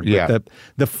word. Yeah. But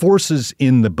the forces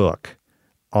in the book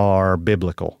are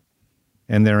biblical,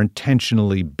 and they're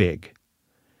intentionally big.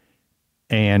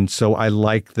 And so I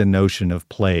like the notion of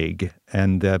plague.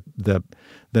 And the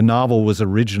novel was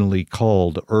originally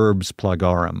called Urbs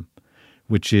Plagarum,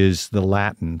 which is the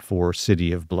Latin for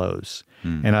city of blows.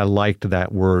 And I liked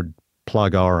that word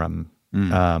plagarum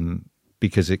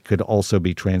because it could also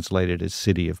be translated as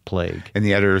city of plague. And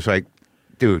the editor's like,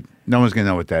 dude, no one's going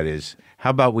to know what that is.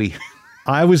 How about we...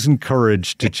 I was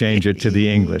encouraged to change it to the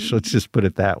English. Let's just put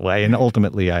it that way. And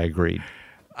ultimately I agreed.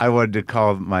 I wanted to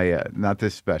call my, not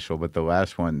this special, but the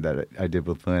last one that I did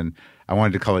with Lynn, I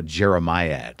wanted to call it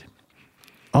Jeremiad.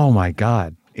 Oh, my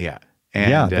God. Yeah.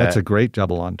 And, that's a great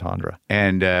double entendre.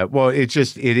 And, well, it's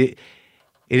just, it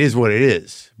is what it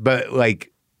is. But,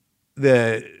 like,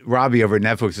 the Robbie over at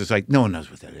Netflix is like, no one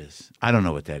knows what that is. I don't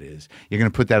know what that is. You're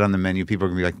going to put that on the menu. People are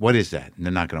going to be like, what is that? And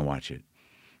they're not going to watch it.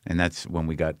 And that's when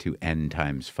we got to End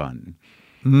Times Fun.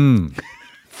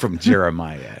 From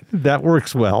Jeremiad. That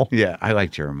works well. Yeah, I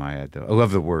like Jeremiad, though. I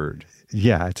love the word.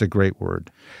 Yeah, it's a great word.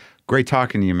 Great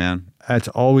talking to you, man. It's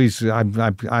always,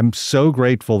 I'm so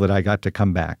grateful that I got to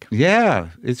come back. Yeah,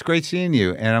 it's great seeing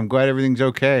you, and I'm glad everything's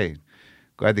okay.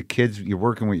 Glad the kids, you're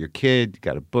working with your kid, you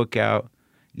got a book out.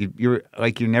 You're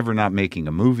never not making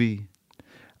a movie.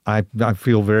 I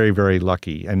feel very, very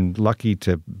lucky, and lucky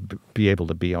to be able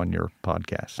to be on your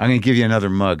podcast. I'm going to give you another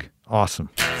mug. Awesome.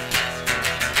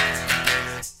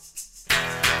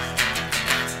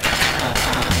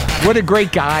 What a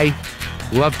great guy.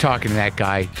 Love talking to that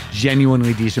guy.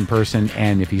 Genuinely decent person.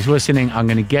 And if he's listening, I'm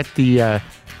going to get the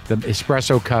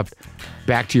espresso cup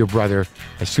back to your brother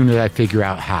as soon as I figure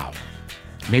out how.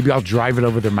 Maybe I'll drive it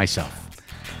over there myself.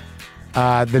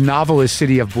 The novel is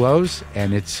City of Blows,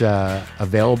 and it's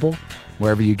available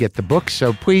wherever you get the book.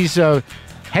 So please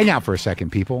hang out for a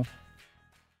second, people.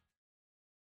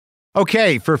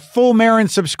 Okay, for Full Marin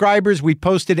subscribers, we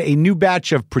posted a new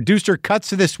batch of producer cuts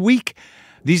this week.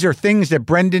 These are things that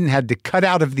Brendan had to cut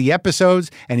out of the episodes,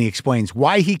 and he explains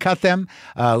why he cut them,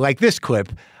 like this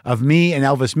clip of me and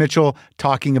Elvis Mitchell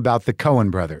talking about the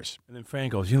Coen brothers. And then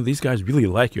Frank goes, these guys really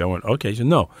like you. I went, okay. He said,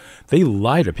 no, they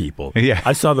lie to people. Yeah.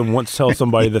 I saw them once tell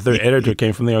somebody that their editor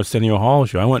came from the Arsenio Hall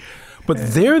show. I went, but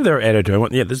they're their editor. I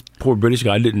went, yeah, this poor British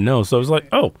guy didn't know. So I was like,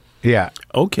 oh, yeah,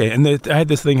 okay. And I had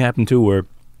this thing happen too where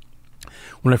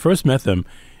when I first met them,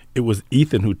 it was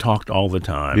Ethan who talked all the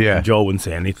time. Yeah. And Joel wouldn't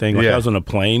say anything. Like I was on a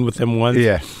plane with him once.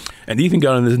 Yeah. And Ethan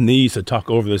got on his knees to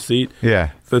talk over the seat. yeah,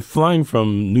 They're flying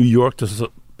from New York to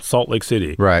Salt Lake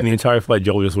City. Right. And the entire flight,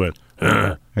 Joel just went,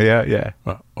 yeah,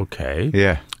 okay.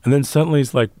 yeah. And then suddenly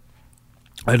it's like,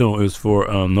 I don't know, it was for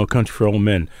No Country for Old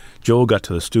Men. Joel got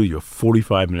to the studio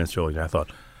 45 minutes early, and I thought,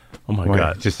 oh my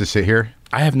God. Just to sit here?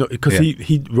 I have no, because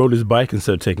he rode his bike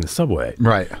instead of taking the subway.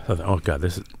 Right. So I thought, oh God,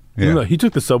 this is, Yeah. he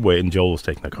took the subway and Joel was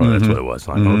taking the car. That's what it was.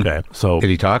 Like, okay. So Did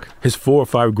he talk? his 4 or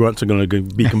 5 grunts are going to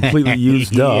be completely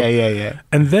used up. Yeah.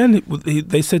 And then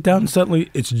they sit down and suddenly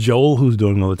it's Joel who's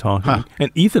doing all the talking.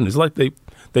 And Ethan is like, they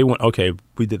went, okay,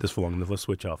 we did this for long enough. Let's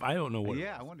switch off. I don't know what.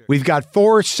 Yeah, I wonder. We've got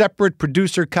 4 separate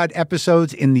producer cut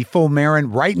episodes in the full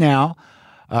Marin right now.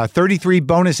 33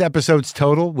 bonus episodes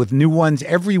total with new ones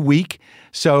every week.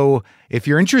 So if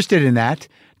you're interested in that,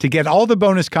 to get all the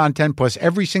bonus content plus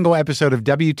every single episode of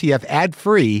WTF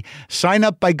ad-free, sign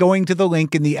up by going to the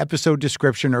link in the episode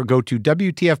description or go to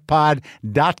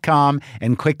WTFpod.com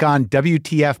and click on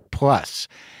WTF Plus.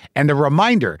 And a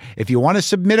reminder, if you want to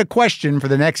submit a question for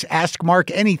the next Ask Mark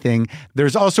Anything,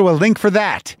 there's also a link for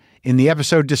that in the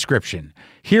episode description.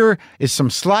 Here is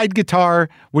some slide guitar,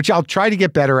 which I'll try to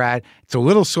get better at. It's a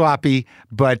little sloppy,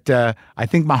 but I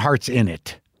think my heart's in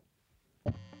it.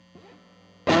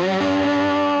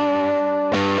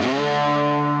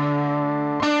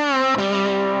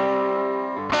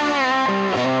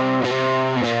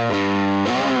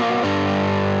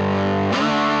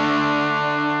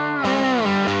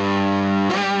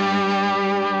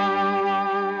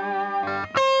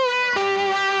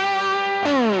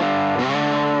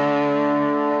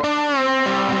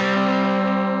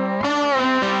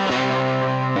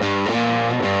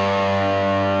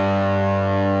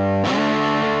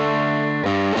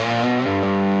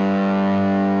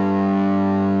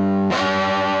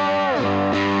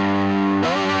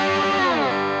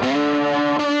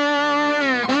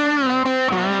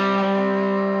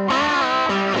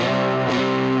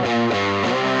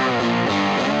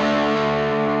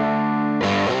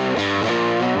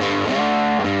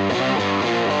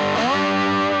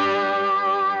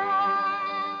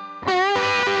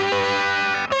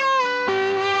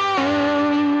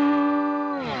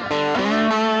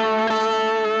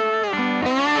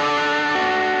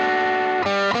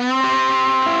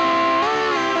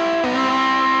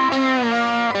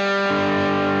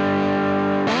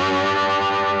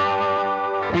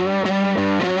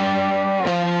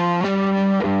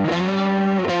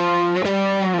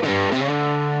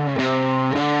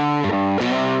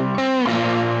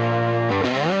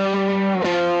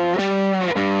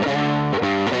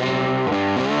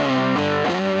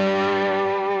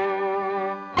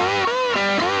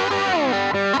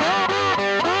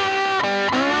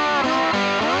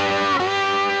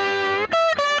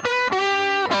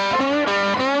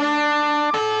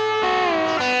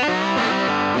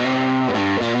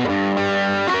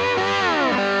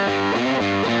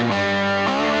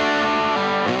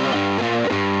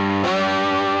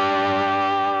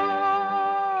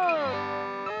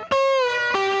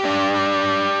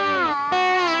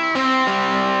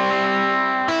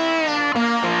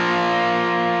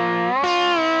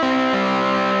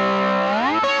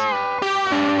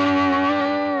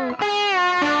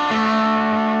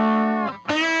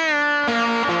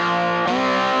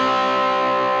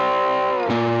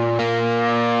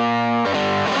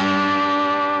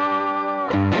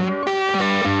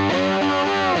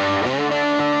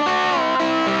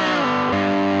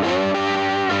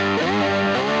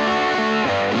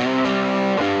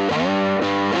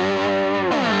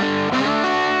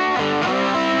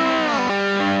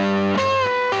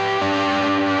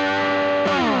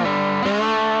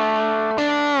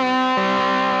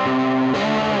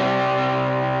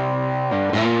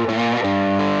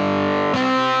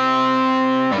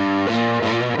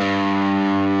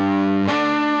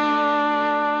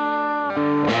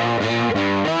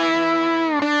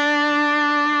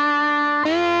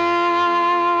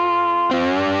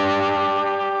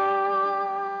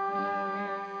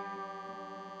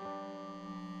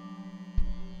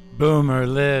 Boomer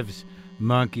lives,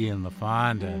 Monkey and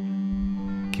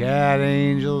LaFonda, cat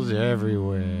angels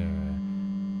everywhere.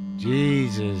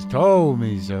 Jesus told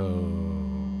me so.